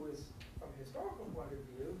who is, from a historical point of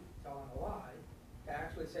view, telling a lie, to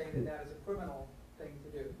actually say that that is a criminal thing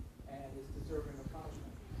to do and is deserving of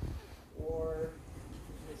punishment? Or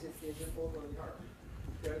is it overly harsh?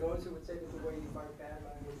 There are those who would say that the way you fight bad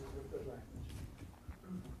language is with good language.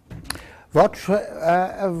 What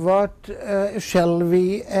shall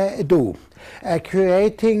we do?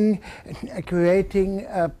 Creating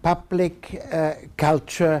a public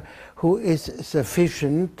culture who is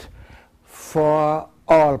sufficient for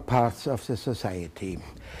all parts of the society.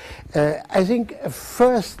 I think,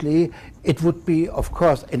 firstly, it would be, of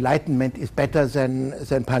course, enlightenment is better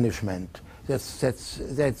than punishment. That's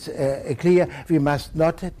clear. We must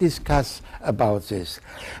not discuss about this.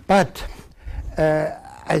 But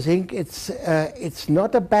I think it's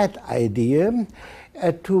not a bad idea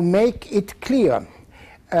to make it clear.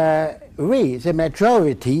 We, the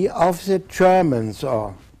majority of the Germans,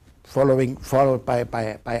 or followed by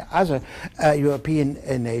other European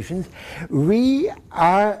nations, we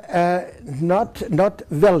are not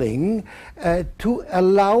willing to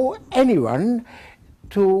allow anyone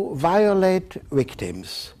to violate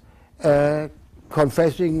victims,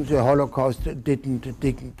 confessing the Holocaust didn't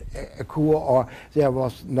occur, or there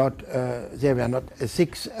were not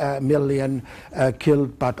 6 million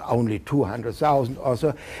killed, but only 200,000 or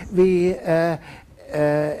so. We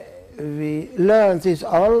learned this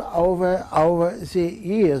all over the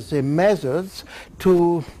years, the methods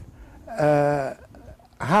to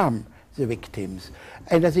harm the victims.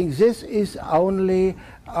 And I think this is only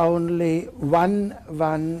one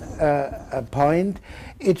point.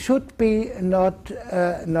 It should be not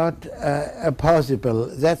possible.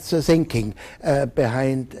 That's the thinking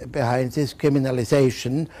behind this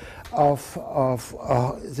criminalization of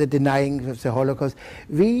the denying of the Holocaust.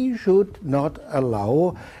 We should not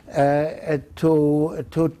allow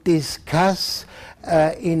to discuss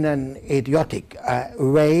in an idiotic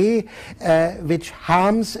way which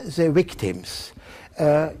harms the victims,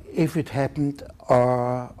 if it happened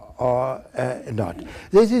or not.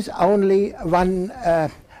 This is only one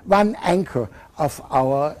anchor of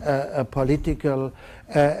our political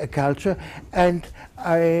culture, and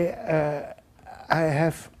I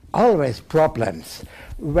have always problems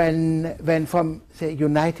when from the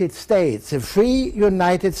United States, the free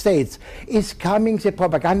United States, is coming the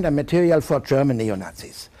propaganda material for German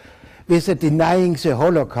neo-Nazis with the denying the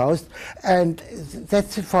Holocaust, and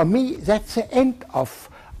that's, for me, that's the end of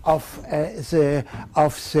the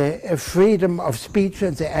freedom of speech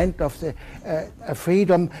and the end of the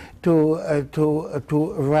freedom to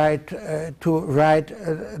write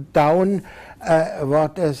down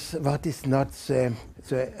what is not the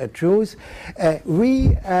truth.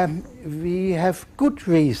 We have good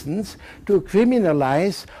reasons to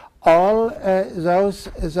criminalize all those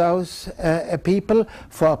people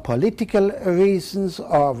for political reasons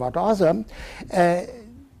or what other,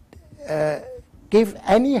 give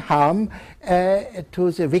any harm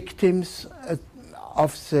to the victims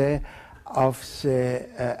of the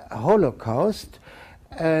Holocaust,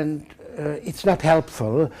 and it's not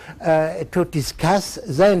helpful to discuss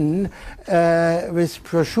then with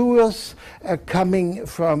brochures coming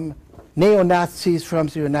from neo-Nazis from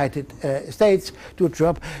the United States to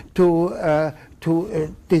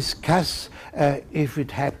discuss if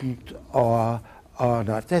it happened or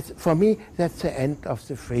not. That's, for me, that's the end of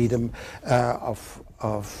the freedom of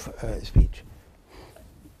speech.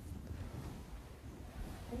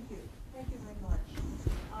 Thank you very much.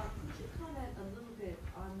 To comment a little bit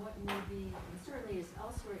on what may be, and certainly is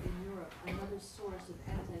elsewhere in Europe, another source of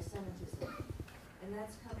anti-Semitism, and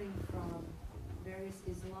that's coming from various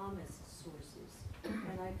Islamist sources.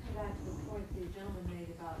 And I come back to the point the gentleman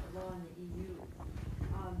made about law in the EU.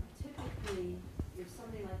 Typically, if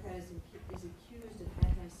somebody like that is accused of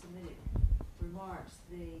anti-Semitic remarks,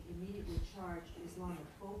 they immediately charge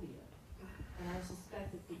Islamophobia. And I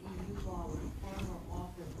suspect that the EU law would far more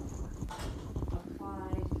often apply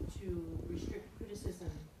to restrict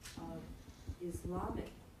criticism of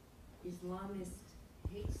Islamist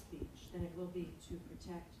hate speech than it will be to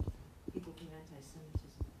protect people from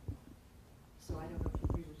anti-Semitism. So I don't know if you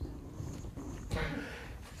agree with that.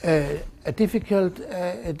 A difficult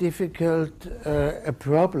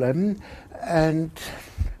problem, and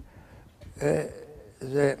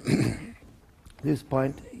this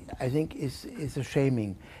point, I think, is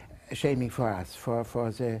shaming for us,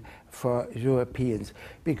 for Europeans,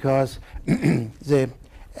 because the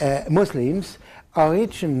Muslims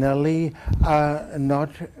originally are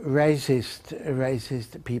not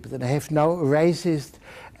racist people, and have no racist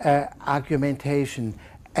argumentation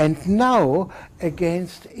And now,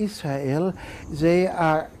 against Israel, they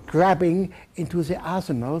are grabbing into the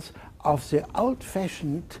arsenals of the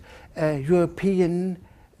old-fashioned European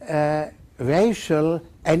racial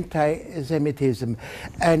anti-Semitism,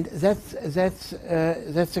 and that's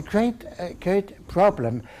a great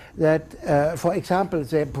problem. That, for example,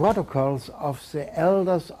 the protocols of the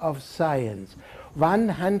elders of science,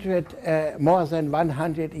 more than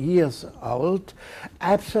 100 years old,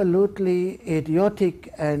 absolutely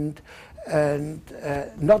idiotic and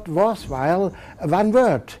not worthwhile. One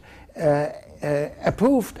word,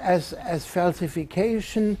 approved as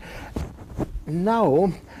falsification,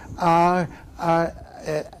 now are a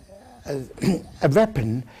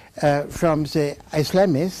weapon from the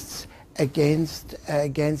Islamists against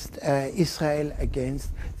Israel,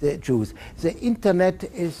 against the Jews. The internet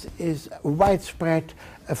is widespread,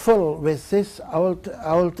 full with this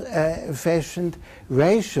old-fashioned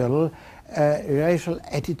racial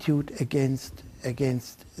attitude against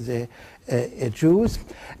the Jews,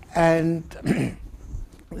 and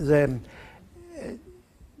the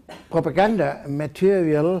propaganda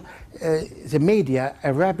material, the media,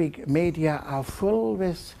 Arabic media, are full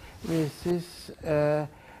with this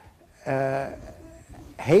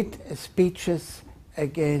hate speeches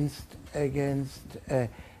against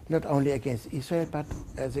not only against Israel but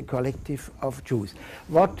the collective of Jews.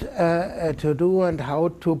 What to do and how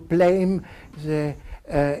to blame the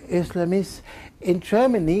Islamists? In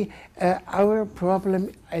Germany, our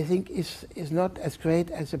problem, I think, is not as great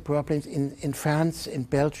as the problems in France, in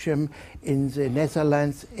Belgium, in the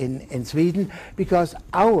Netherlands, in Sweden, because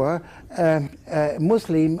our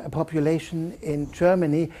Muslim population in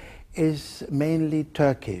Germany is mainly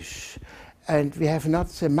Turkish. And we have not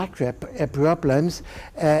the Maghreb problems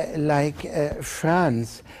like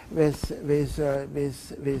France with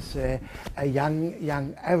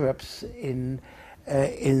young Arabs in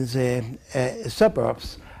the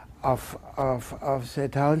suburbs of the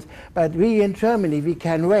towns. But we in Germany, we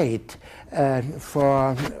can wait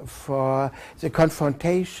for the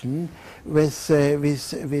confrontation with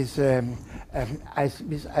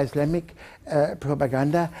Islamic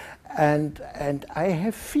propaganda. And I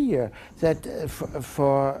have fear that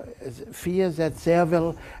there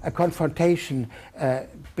will a confrontation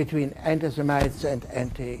between anti-Semites and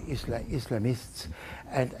anti-Islamists,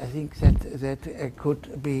 and I think that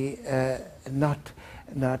could be not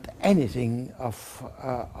anything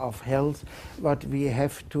of health. What we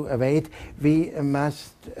have to avoid, we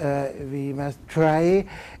must try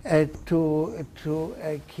to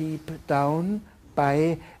keep down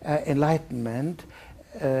by enlightenment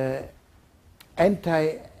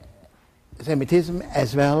anti-Semitism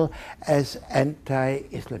as well as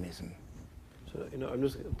anti-Islamism. So, I'm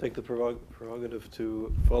just going to take the prerogative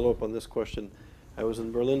to follow up on this question. I was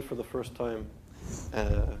in Berlin for the first time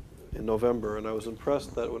in November, and I was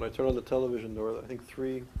impressed that when I turned on the television, there were, I think,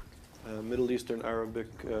 3 Middle Eastern Arabic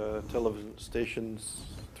television stations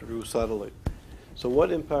through satellite. So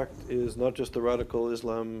what impact is not just the radical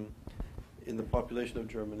Islam in the population of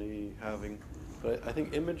Germany having, but I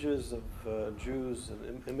think images of Jews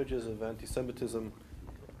and images of anti-Semitism,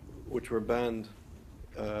 which were banned,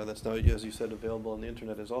 that's now, as you said, available on the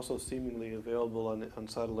internet, is also seemingly available on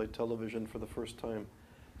satellite television for the first time.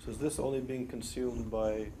 So is this only being consumed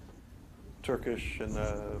by Turkish and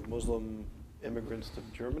Muslim immigrants to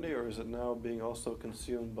Germany, or is it now being also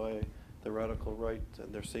consumed by the radical right,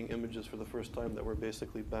 and they're seeing images for the first time that were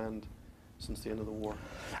basically banned since the end of the war?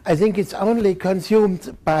 I think it's only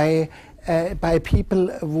consumed by people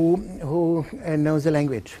who know the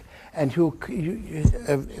language and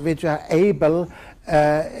which are able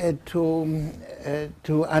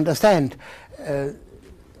to understand.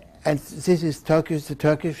 And this is the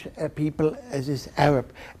Turkish people, this is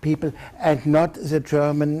Arab people, and not the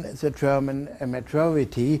German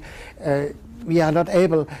majority. We are not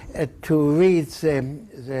able to read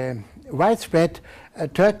the widespread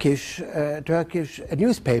Turkish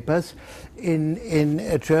newspapers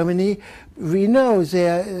in Germany. We know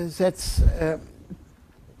that's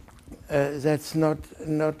not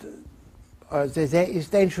there is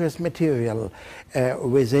dangerous material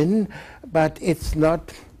within, but it's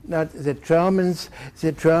not the Germans.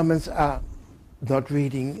 The Germans are not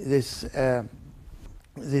reading these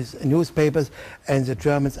newspapers, and the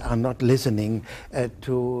Germans are not listening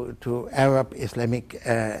to Arab Islamic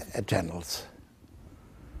channels.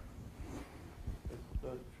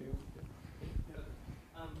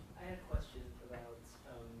 I had a question about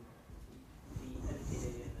the NPA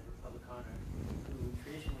and the Republikaner, who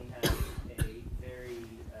traditionally have a very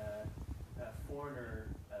foreigner,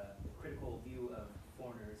 critical view of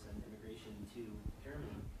foreigners and immigration to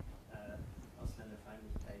Germany. Also and they're finally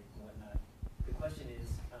tight and whatnot. The question is,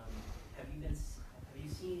 have you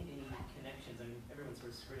seen any connections? I mean, everyone's sort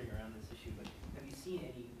of skirting around this issue, but have you seen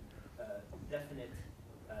any definite,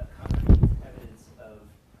 concrete evidence of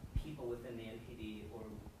people within the NPD or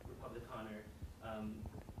Republikaner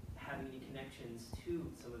having any connections to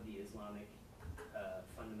some of the Islamic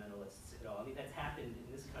fundamentalists at all? I mean, that's happened in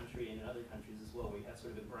this country and in other countries as well, where you have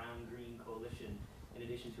sort of a brown-green coalition in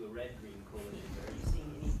addition to a red-green coalition. Are you seeing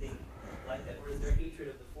anything like that, or is their hatred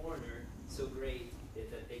of the foreigner so great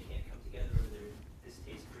that they can't come together, or their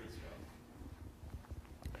distaste for Israel?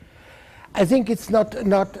 I think it's not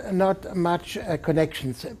much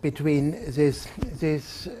connections between these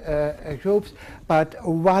groups, but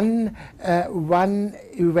one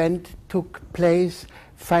event took place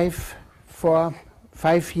 5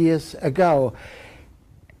 years ago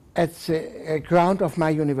at the ground of my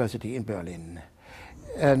university in Berlin.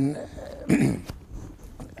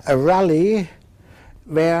 A rally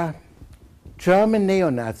where German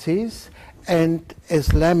neo-Nazis and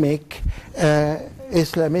Islamistic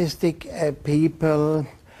people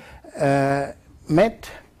met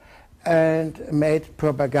and made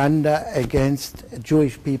propaganda against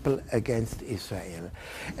Jewish people, against Israel.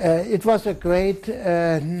 It was a great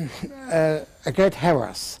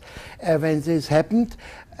harass when this happened,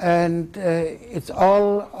 and it's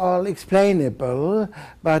all explainable,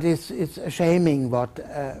 but it's shaming what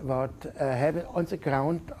happened on the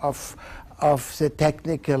ground of the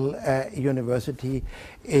technical university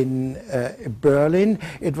in Berlin.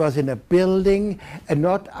 It was in a building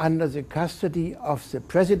not under the custody of the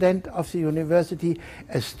president of the university.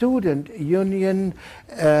 A student union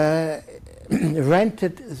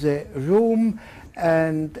rented the room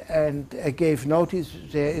and gave notice.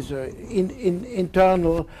 There is an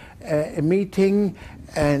internal meeting,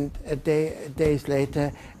 and days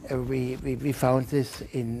later we found this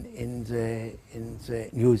in the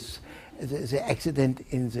news. The accident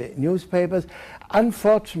in the newspapers.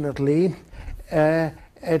 Unfortunately,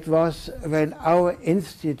 it was when our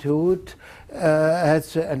institute had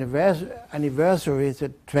the anniversary,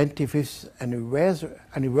 the 25th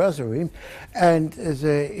anniversary, and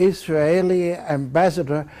the Israeli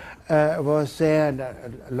ambassador was there, and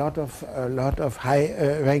a lot of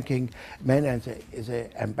high-ranking men, and the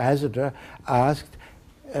ambassador asked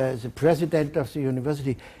the president of the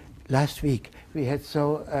university, last week we had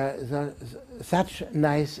such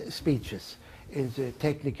nice speeches in the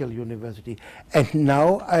technical university, and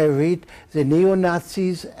now I read the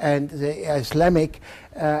neo-Nazis and the Islamic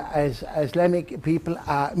people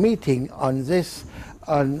are meeting on this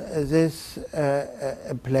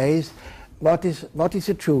place. What is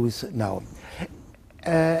the truth now?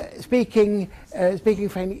 Speaking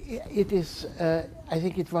frankly, it is. I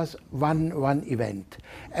think it was one event,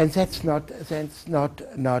 and that's not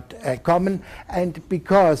common. And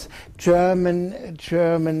because German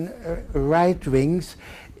right wings,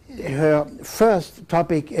 her first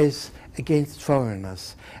topic is against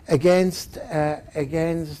foreigners, against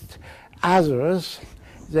others.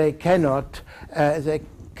 They can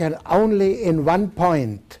only in one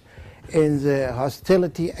point in the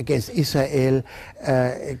hostility against Israel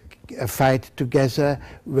fight together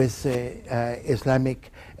with the Islamic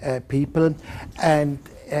people, and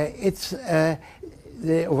it's the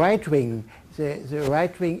right wing, the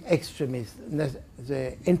right wing extremists,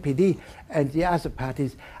 the NPD and the other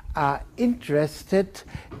parties are interested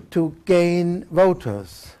to gain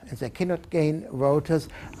voters, and they cannot gain voters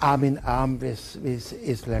arm in arm with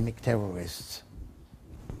Islamic terrorists.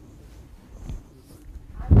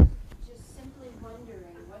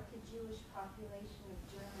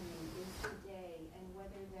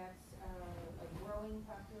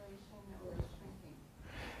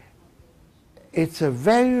 It's a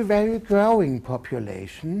very, very growing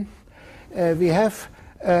population. We have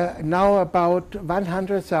now about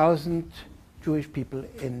 100,000 Jewish people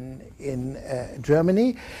in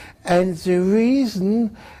Germany, and the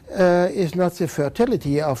reason is not the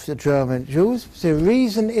fertility of the German Jews. The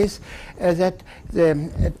reason is that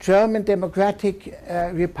the German Democratic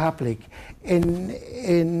Republic,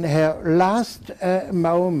 in her last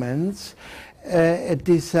moments,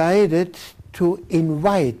 decided to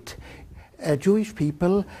invite Jewish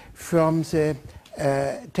people from the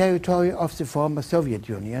territory of the former Soviet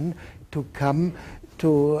Union to come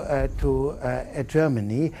to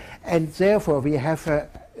Germany, and therefore we have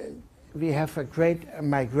a great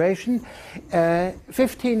migration.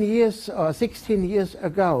 15 years or 16 years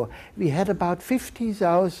ago, we had about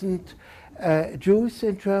 50,000 Jews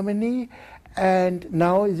in Germany, and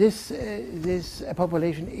now this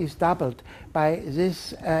population is doubled by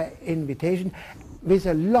this invitation, with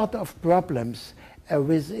a lot of problems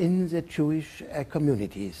within the Jewish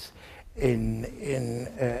communities in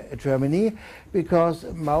Germany, because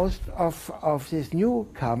most of these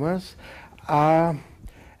newcomers are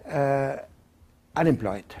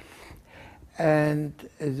unemployed, and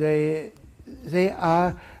they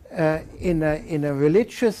are in a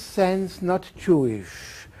religious sense not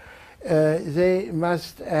Jewish. They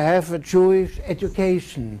must have a Jewish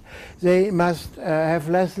education. They must have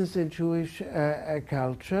lessons in Jewish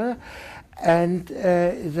culture, and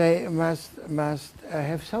they must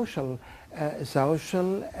have social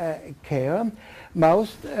care.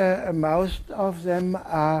 Most of them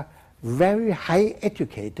are very high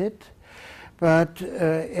educated, but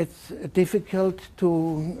it's difficult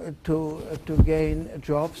to gain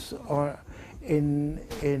jobs or in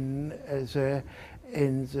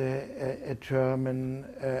the German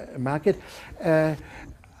market.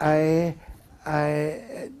 I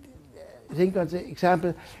think on the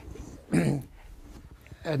example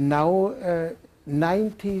now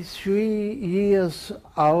 93 years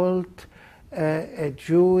old a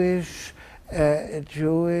Jewish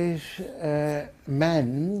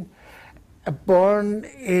man born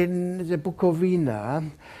in the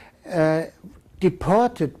Bukovina,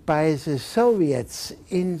 deported by the Soviets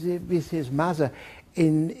with his mother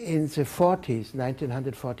in the 40s,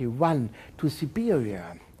 1941, to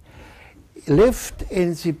Siberia. Lived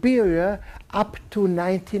in Siberia up to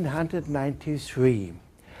 1993.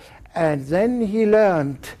 And then he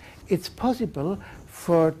learned it's possible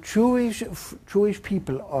for Jewish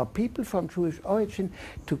people or people from Jewish origin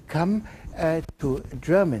to come to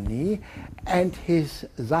Germany, and his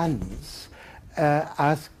sons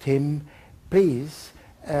asked him, please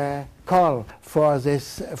call for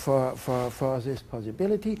this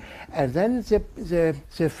possibility. And then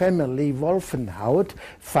the family Wolfgang,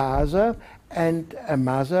 father and a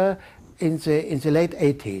mother, in the late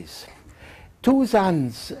 80s. Two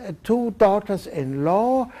sons, two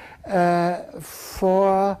daughters-in-law,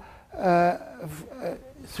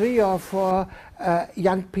 three or four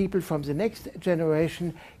young people from the next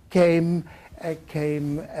generation came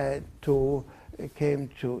to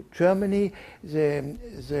Germany. The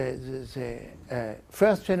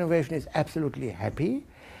first generation is absolutely happy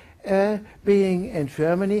being in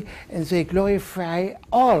Germany, and they glorify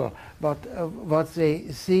all what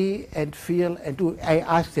they see and feel and do. I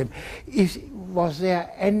asked them, was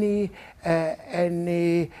there any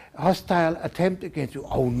hostile attempt against you?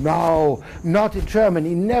 Oh no, not in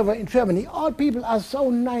Germany, never in Germany. All people are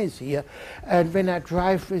so nice here. And when I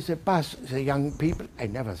drive with the bus, the young people, I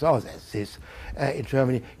never saw this in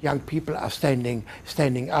Germany. Young people are standing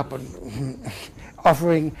up and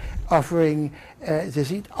offering the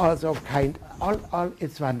seat, also kind. All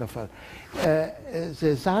it's wonderful.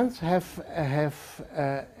 The sons have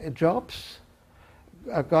jobs.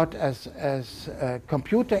 Got as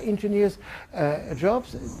computer engineers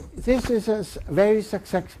jobs. This is a very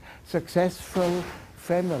successful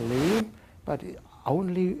family, but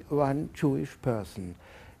only one Jewish person.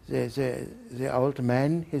 The old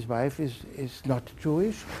man, his wife, is not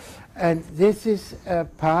Jewish, and this is a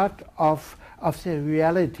part of the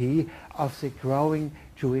reality of the growing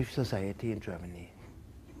Jewish society in Germany.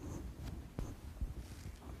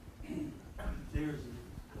 There's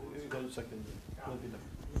one second.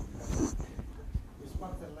 We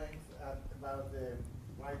spoke at length about the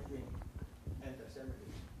right-wing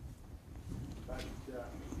anti-Semitism, but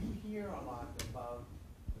we hear a lot about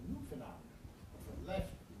the new phenomenon of a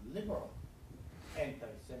left liberal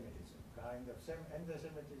anti-Semitism, kind of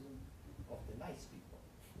anti-Semitism of the nice people.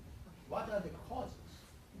 What are the causes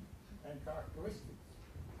and characteristics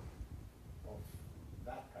of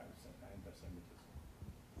that kind of anti-Semitism?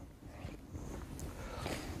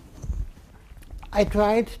 I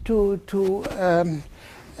tried to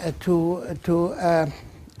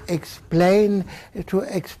explain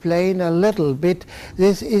a little bit.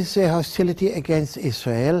 This is the hostility against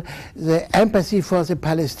Israel, the empathy for the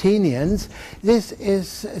Palestinians. This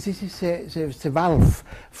is the valve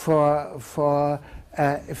for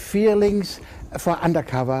feelings, for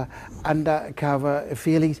undercover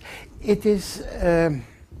feelings. It is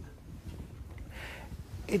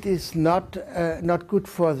not good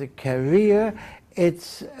for the career.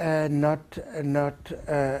 It's not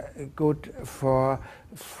good for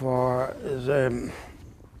the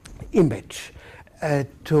image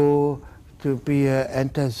to be an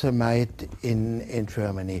anti-Semite in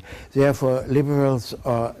Germany. Therefore, liberals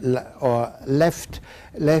or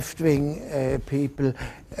left-wing people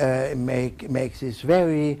make this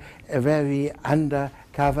very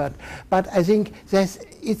undercovered. But I think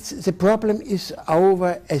the problem is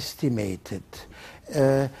overestimated.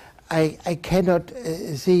 I cannot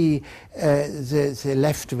see the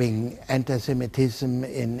left-wing anti-Semitism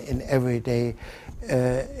in everyday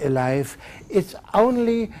life. It's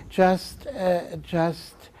only just the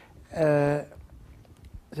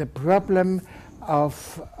problem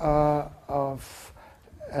of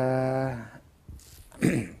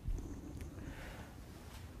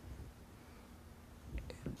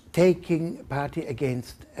taking party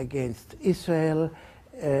against Israel,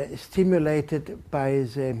 stimulated by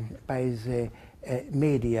the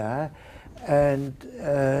media, and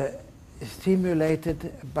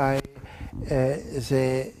stimulated by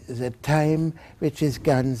the time which is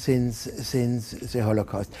gone since the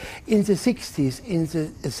Holocaust. In the 60s, in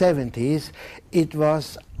the 70s, it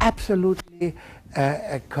was absolutely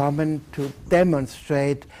common to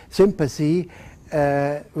demonstrate sympathy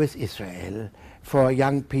with Israel for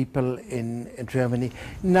young people in Germany.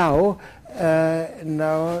 Now, in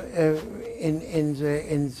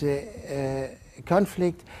the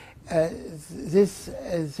conflict, this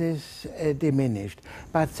diminished,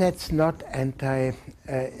 but that's not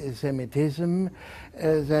anti-Semitism.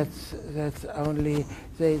 That's only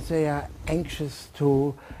they are anxious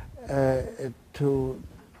to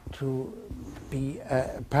be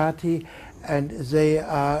a party, and they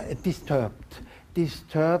are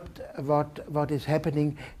disturbed what is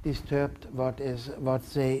happening, disturbed what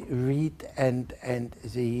they read and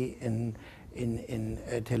see in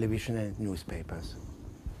television and newspapers.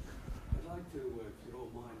 I'd like to, if you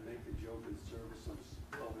don't mind, make a joke in service of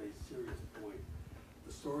a serious point.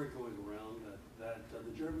 The story going around that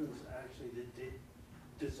the Germans actually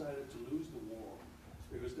decided to lose the war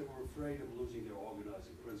because they were afraid of losing their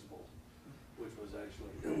organizing principle, which was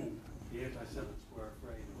actually the anti-Semites were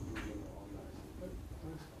afraid of losing their organizing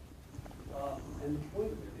principle. And the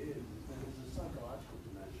point of it is that there's a psychological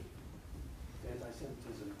dimension to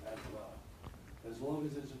anti-Semitism as well. As long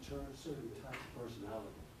as there's a certain type of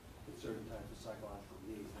personality with certain types of psychological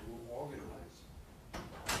needs, they will organize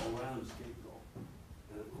around a scapegoat.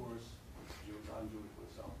 And of course, Jews, I'm Jewish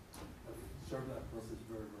myself, have served that purpose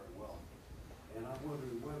very, very well. And I'm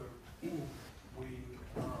wondering whether we,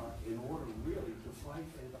 in order really to fight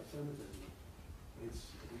anti-Semitism, we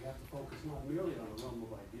have to focus not merely on the realm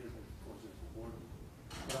of ideas, which of course is important,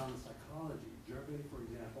 but on the psychology. Germany, for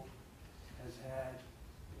example, has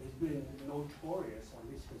been notorious, at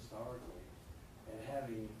least historically, at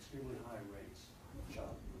having extremely high rates of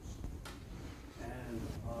child abuse. And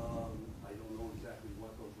I don't know exactly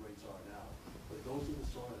what those rates are now, but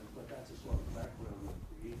that's the sort of background that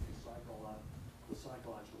creates the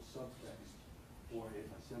psychological subtext for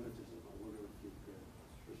anti-Semitism. I wonder if you could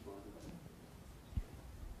respond to that.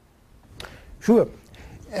 Sure.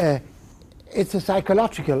 It's a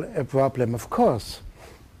psychological problem, of course.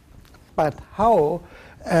 But how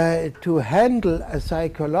to handle a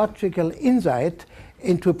psychological insight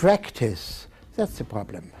into practice, that's the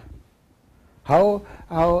problem. How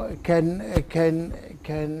can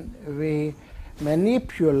we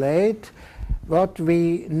manipulate what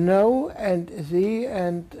we know and see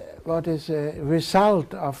and what is a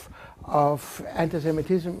result of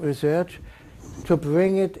anti-Semitism research to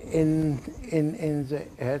bring it in the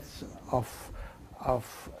heads of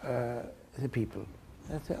the people?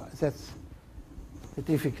 That's a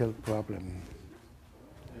difficult problem.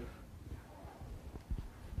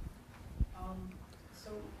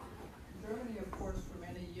 So Germany, of course, for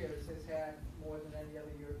many years has had, more than any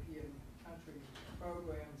other European country,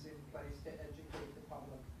 programs in place to educate the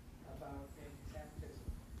public about anti-Semitism.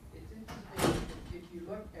 It's interesting if you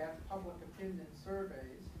look at public opinion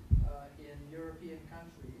surveys in European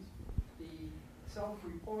countries, the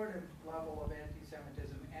self-reported level of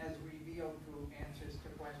anti-Semitism as revealed through answers to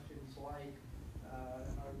questions like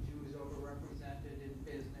are Jews overrepresented in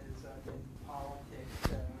business, in politics,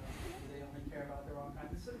 do they only care about their own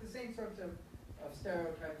country? So the same sorts of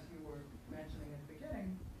stereotypes you were mentioning at the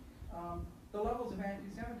beginning. The levels of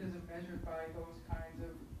anti-Semitism measured by those kinds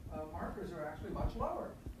of markers are actually much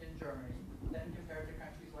lower in Germany than compared to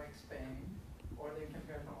countries like Spain, or than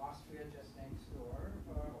compared to Austria just next door,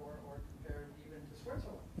 or compared even to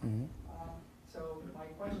Switzerland. Mm-hmm. So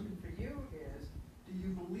my question for you is, do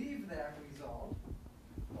you believe that result,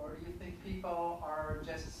 or do you think people are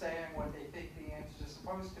just saying what they think the answers are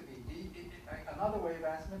supposed to be? Another way of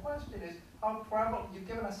asking the question is, how prevalent, you've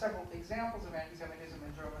given us several examples of anti-Semitism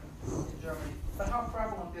in Germany, but how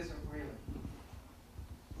prevalent is it really?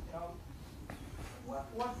 You know,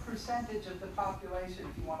 what percentage of the population,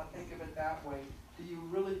 if you want to think of it that way, do you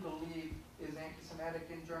really believe is anti-Semitic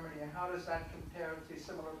in Germany, and how does that compare to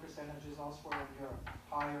similar percentages elsewhere in Europe?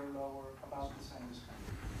 Higher, lower, about the same as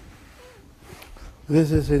country?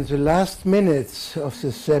 This is in the last minutes of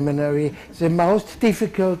the seminary, the most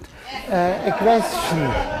difficult question.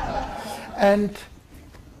 And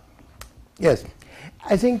yes,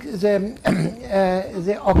 I think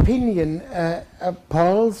the opinion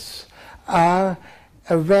polls are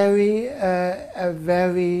a very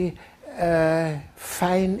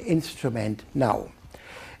fine instrument now.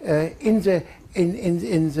 In the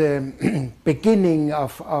beginning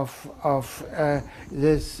of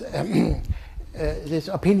this this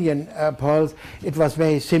opinion polls, it was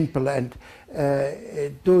very simple. And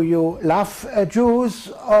do you love Jews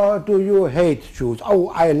or do you hate Jews? Oh,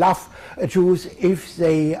 I love Jews if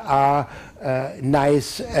they are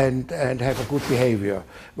nice and have a good behavior.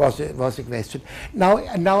 Was the question.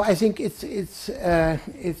 Now I think it's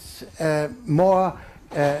more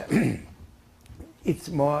it's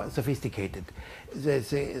more sophisticated,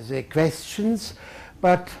 the questions,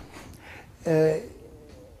 but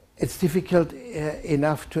it's difficult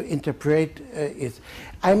enough to interpret it.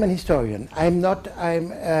 I'm an historian. I'm not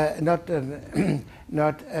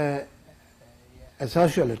a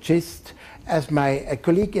sociologist. As my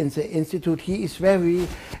colleague in the institute, he is very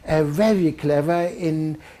clever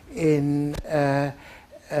in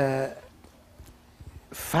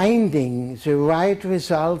finding the right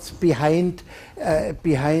results behind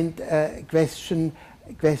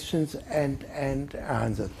questions and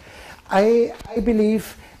answers. I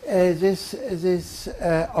believe this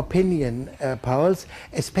opinion polls,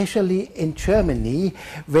 especially in Germany,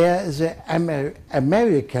 where the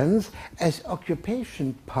Americans as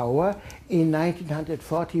occupation power in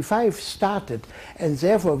 1945 started, and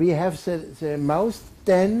therefore we have the most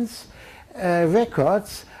dense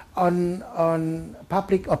records on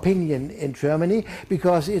public opinion in Germany,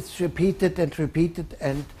 because it's repeated and repeated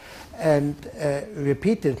and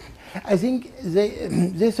repeated. I think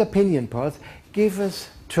this opinion polls give us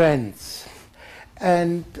trends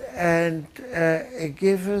and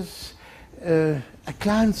give us a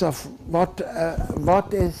glance of what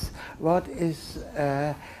is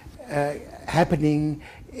happening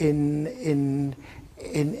in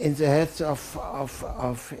the heads of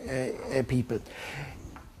people.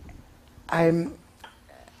 I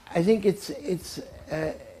think it's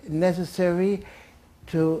necessary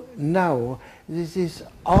to know this is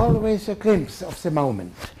always a glimpse of the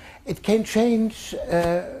moment. It can change.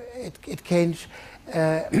 It can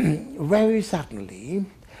very suddenly,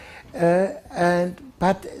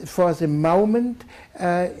 but for the moment,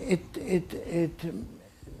 it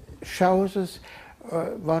shows us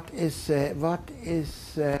what is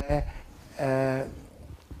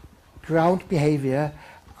ground behavior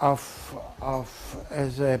of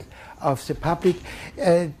the public,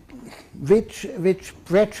 which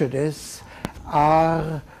prejudices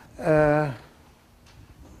are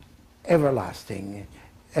everlasting,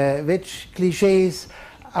 which cliches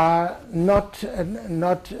are not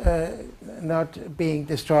being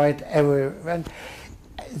destroyed ever. And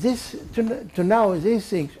this to know these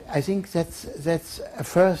things, I think that's a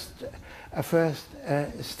first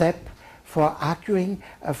step for arguing,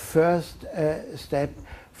 a first step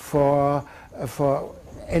for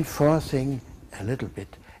enforcing a little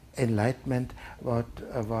bit enlightenment, what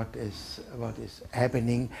is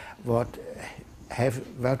happening, what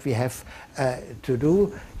we have to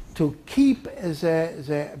do to keep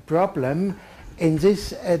the problem in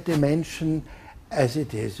this dimension as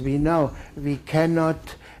it is. We know we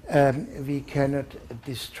cannot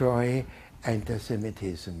destroy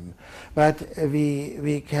anti-Semitism, but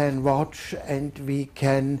we can watch, and we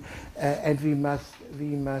must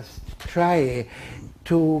try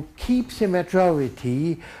to keep the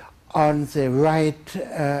majority on the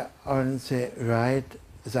right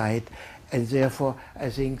side, and therefore I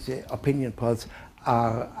think the opinion polls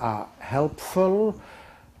are helpful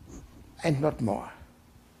and not more.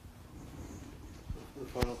 The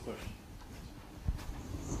final question.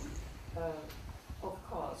 Of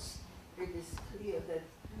course, it is clear that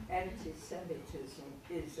anti-Semitism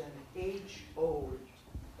is an age-old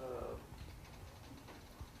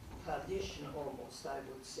tradition, almost, I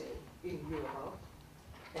would say, in Europe,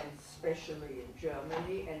 and especially in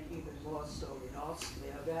Germany, and even more so in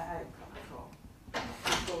Austria, where I come from. It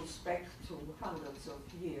goes back to hundreds of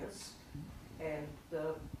years, and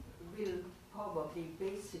will probably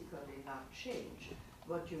basically not change.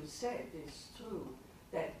 What you said is true,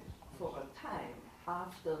 that for a time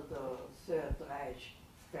after the Third Reich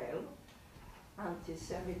fell,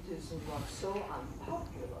 anti-Semitism was so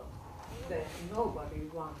unpopular that nobody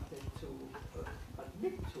wanted to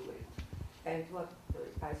admit to it. And what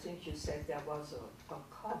I think you said, there was a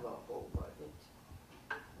cover over it.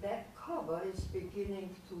 That cover is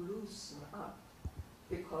beginning to loosen up.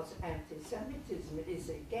 because anti-Semitism is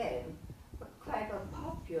again quite a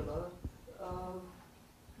popular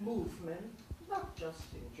movement, not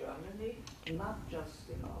just in Germany, not just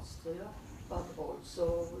in Austria, but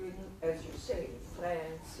also in, as you say, in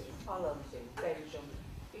France, in Holland, in Belgium,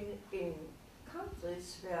 in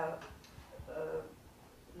countries where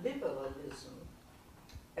liberalism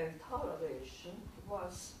and toleration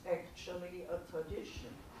was actually a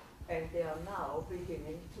tradition, and they are now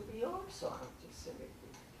beginning to be also anti-Semitic.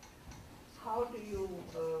 How do you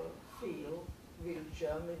feel will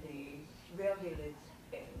Germany, where will it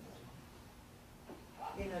end?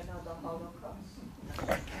 In another Holocaust?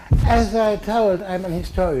 As I told, I'm an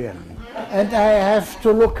historian, and I have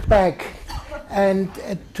to look back and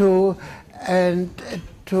to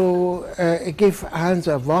give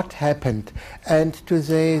answer what happened, and to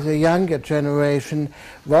say the younger generation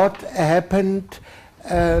what happened,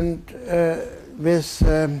 and with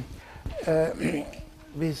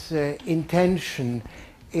intention.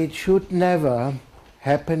 It should never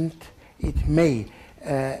happen. It may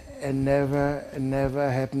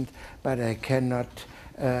never happened, but I cannot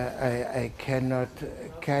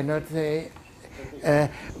say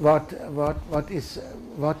what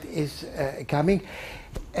is coming.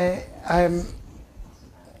 I'm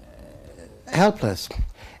helpless.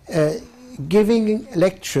 Giving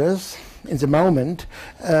lectures in the moment,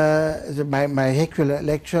 my regular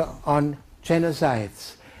lecture on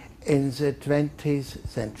genocides in the 20th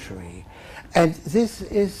century. And this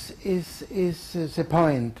is the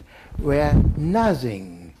point where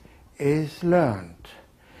nothing is learned.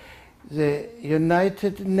 The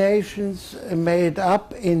United Nations made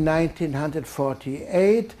up in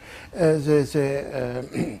 1948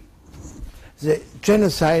 the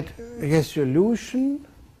genocide resolution,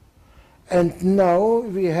 and now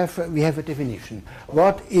we have a definition.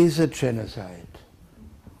 What is a genocide?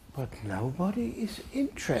 But nobody is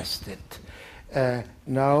interested.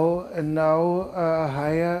 Now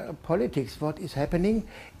higher politics. What is happening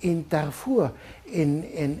in Darfur,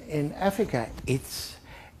 in Africa? It's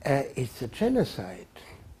a genocide.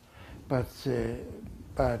 But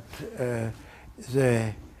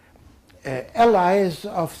the allies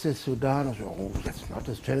of the Sudan say, oh, that's not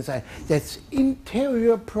a genocide. That's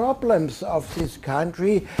interior problems of this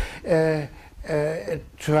country.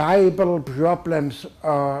 Tribal problems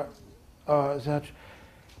or such.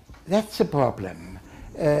 That's a problem.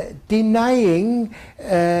 Denying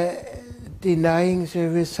the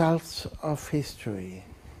results of history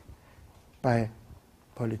by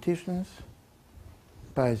politicians,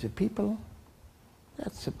 by the people.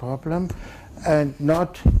 That's a problem, and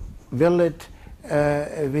not will it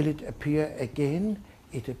appear again?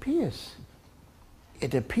 It appears.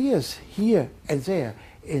 It appears here and there.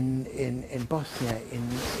 In Bosnia,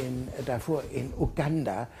 in Darfur, in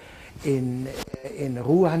Uganda, in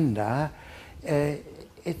Rwanda,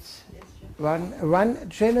 it's one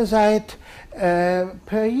genocide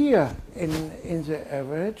per year in the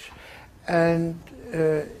average, and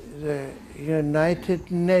the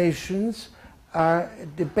United Nations are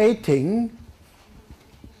debating,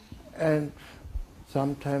 and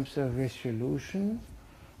sometimes a resolution,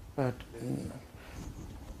 but.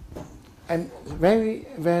 I'm very,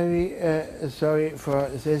 very sorry for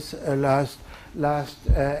this last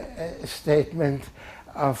statement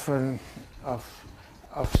of the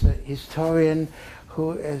historian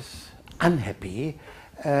who is unhappy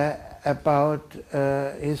about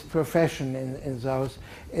his profession in those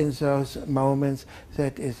moments.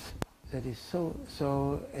 That is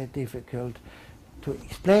so difficult to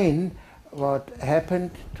explain what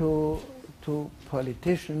happened to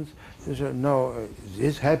politicians. They say, no,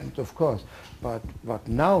 this happened, of course, but what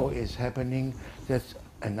now is happening, that's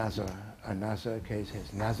another case,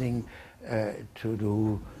 has nothing to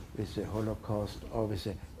do with the Holocaust or with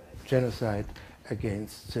the genocide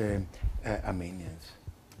against Armenians.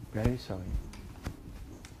 Very sorry.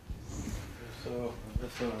 So,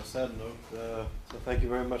 just on a sad note, so thank you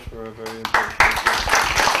very much for a very important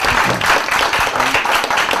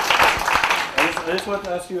I just want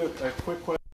to ask you a quick question.